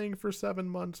wasn't playing for 7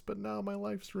 months, but now my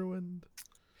life's ruined.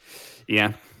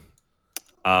 Yeah.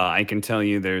 I can tell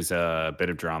you there's a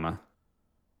bit of drama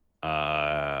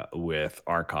with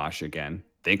Arkosh again.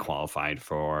 They qualified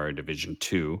for Division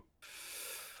 2.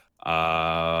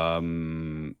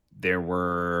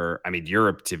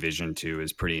 Europe Division 2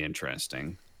 is pretty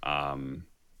interesting.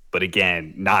 But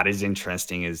again, not as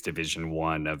interesting as Division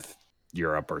 1 of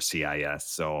Europe or CIS.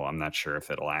 So I'm not sure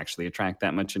if it'll actually attract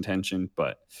that much attention.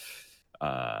 But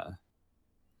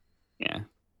yeah.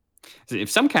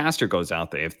 If some caster goes out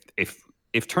there,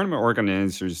 if tournament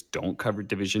organizers don't cover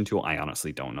Division 2, I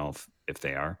honestly don't know if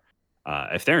they are.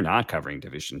 If they're not covering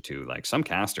Division 2, like some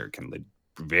caster can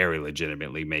very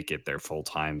legitimately make it their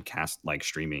full-time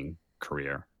streaming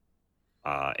career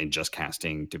in just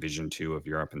casting Division 2 of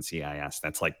Europe and CIS.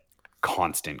 That's like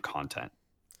constant content.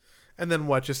 And then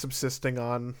what? Just subsisting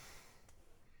on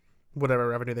whatever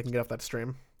revenue they can get off that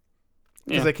stream.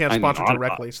 Because they can't sponsor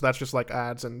directly, so that's just like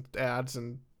ads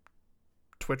and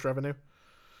Twitch revenue.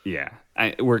 Yeah,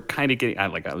 we're kind of getting. I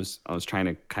was trying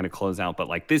to kind of close out, but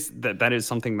like that is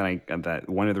something that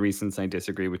one of the reasons I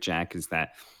disagree with Jack is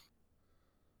that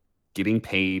getting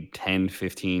paid 10,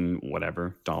 15,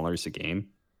 whatever dollars a game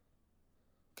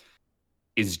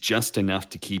is just enough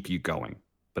to keep you going,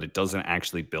 but it doesn't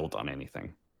actually build on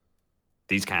anything.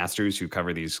 These casters who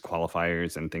cover these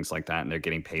qualifiers and things like that, and they're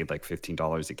getting paid like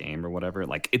 $15 a game or whatever,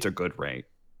 like it's a good rate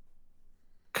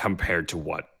compared to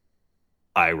what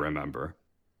I remember.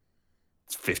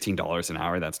 It's $15 an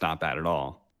hour. That's not bad at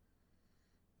all.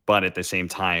 But at the same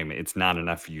time, it's not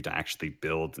enough for you to actually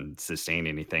build and sustain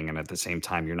anything. And at the same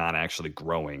time, you're not actually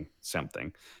growing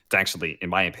something. It's actually, in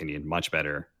my opinion, much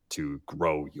better to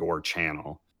grow your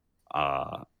channel.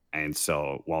 And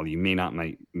so while you may not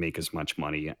make as much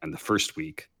money in the first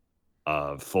week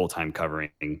of full-time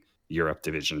covering Europe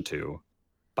Division 2,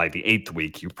 by the 8th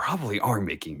week, you probably are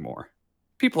making more.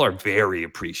 People are very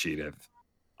appreciative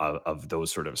of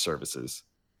those sort of services.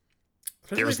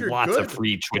 There's lots of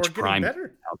free Twitch Prime out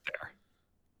there.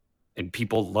 And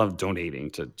people love donating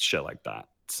to shit like that.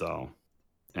 So,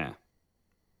 yeah.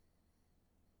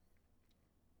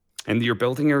 And you're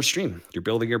building your stream. You're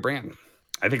building your brand.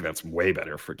 I think that's way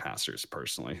better for casters,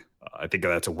 personally. I think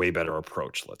that's a way better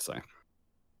approach, let's say.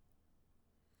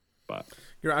 But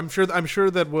I'm sure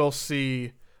that we'll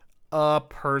see a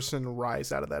person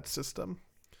rise out of that system.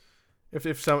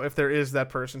 If there is that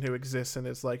person who exists and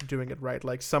is like doing it right,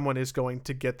 like someone is going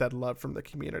to get that love from the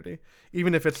community,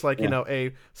 even if it's like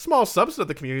a small subset of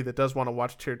the community that does want to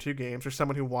watch tier 2 games, or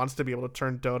someone who wants to be able to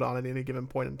turn Dota on at any given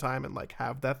point in time and like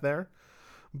have that there.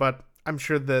 But I'm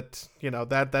sure that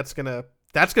that's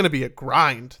gonna be a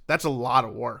grind. That's a lot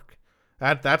of work.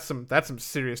 That's some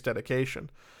serious dedication.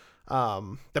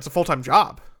 That's a full-time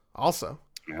job also.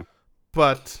 Yeah.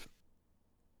 But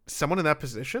someone in that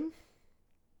position,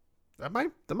 that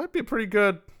might be a pretty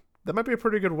good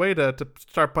way to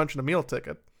start punching a meal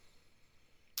ticket.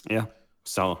 Yeah.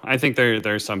 So I think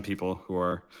there's some people who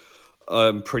are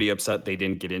pretty upset they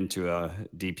didn't get into a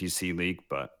DPC league,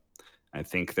 but I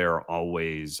think there are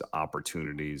always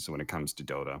opportunities when it comes to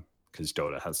Dota, because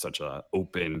Dota has such an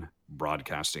open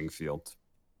broadcasting field.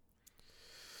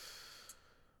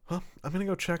 Well, I'm going to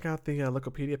go check out the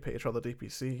Wikipedia page for all the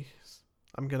DPCs.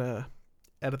 I'm going to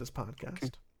edit this podcast.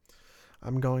 Okay.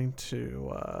 I'm going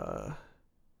to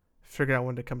figure out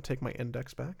when to come take my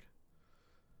index back.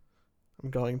 I'm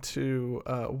going to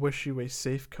wish you a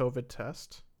safe COVID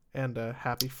test and a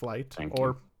happy flight,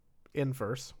 or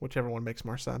inverse, whichever one makes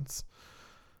more sense.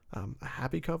 A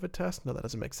happy COVID test? No, that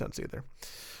doesn't make sense either.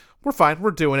 We're fine. We're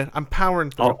doing it. I'm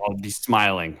powering through. I'll be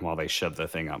smiling while they shove the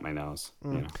thing up my nose.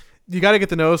 You got to get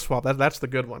the nose swab. That's the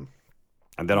good one.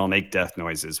 And then I'll make death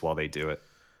noises while they do it.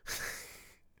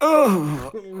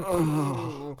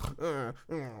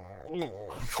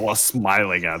 While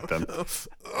smiling at them.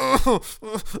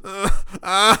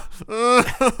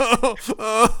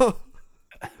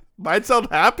 Might sound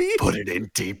happy? Put it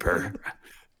in deeper.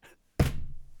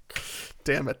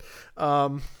 Damn it.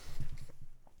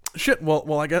 Shit.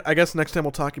 Well, I guess next time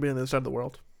we'll talk about on the other side of the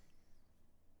world.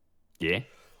 Yeah.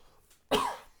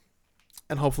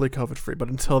 And hopefully COVID free. But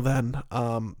until then,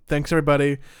 thanks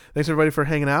everybody. Thanks everybody for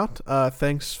hanging out.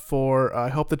 Thanks for. I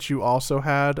hope that you also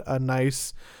had a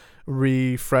nice,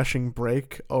 refreshing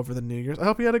break over the New Year's. I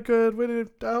hope you had a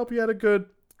good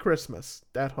Christmas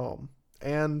at home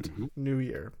and New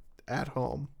Year at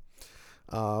home.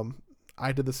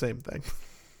 I did the same thing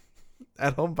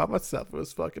at home by myself. It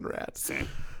was fucking rad. Same.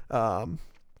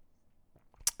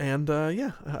 And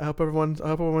I hope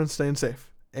everyone's staying safe.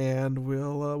 and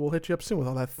we'll hit you up soon with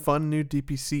all that fun new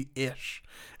DPC ish.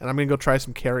 And I'm gonna go try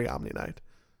some Carry Omni Knight.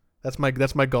 That's my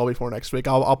goal before next week.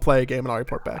 I'll play a game and I'll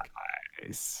report back.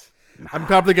 Nice. I'm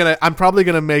probably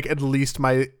gonna make at least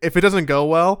my. If it doesn't go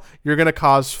well, you're gonna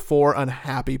cause 4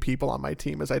 unhappy people on my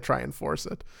team as I try and force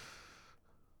it.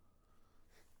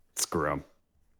 Screw 'em.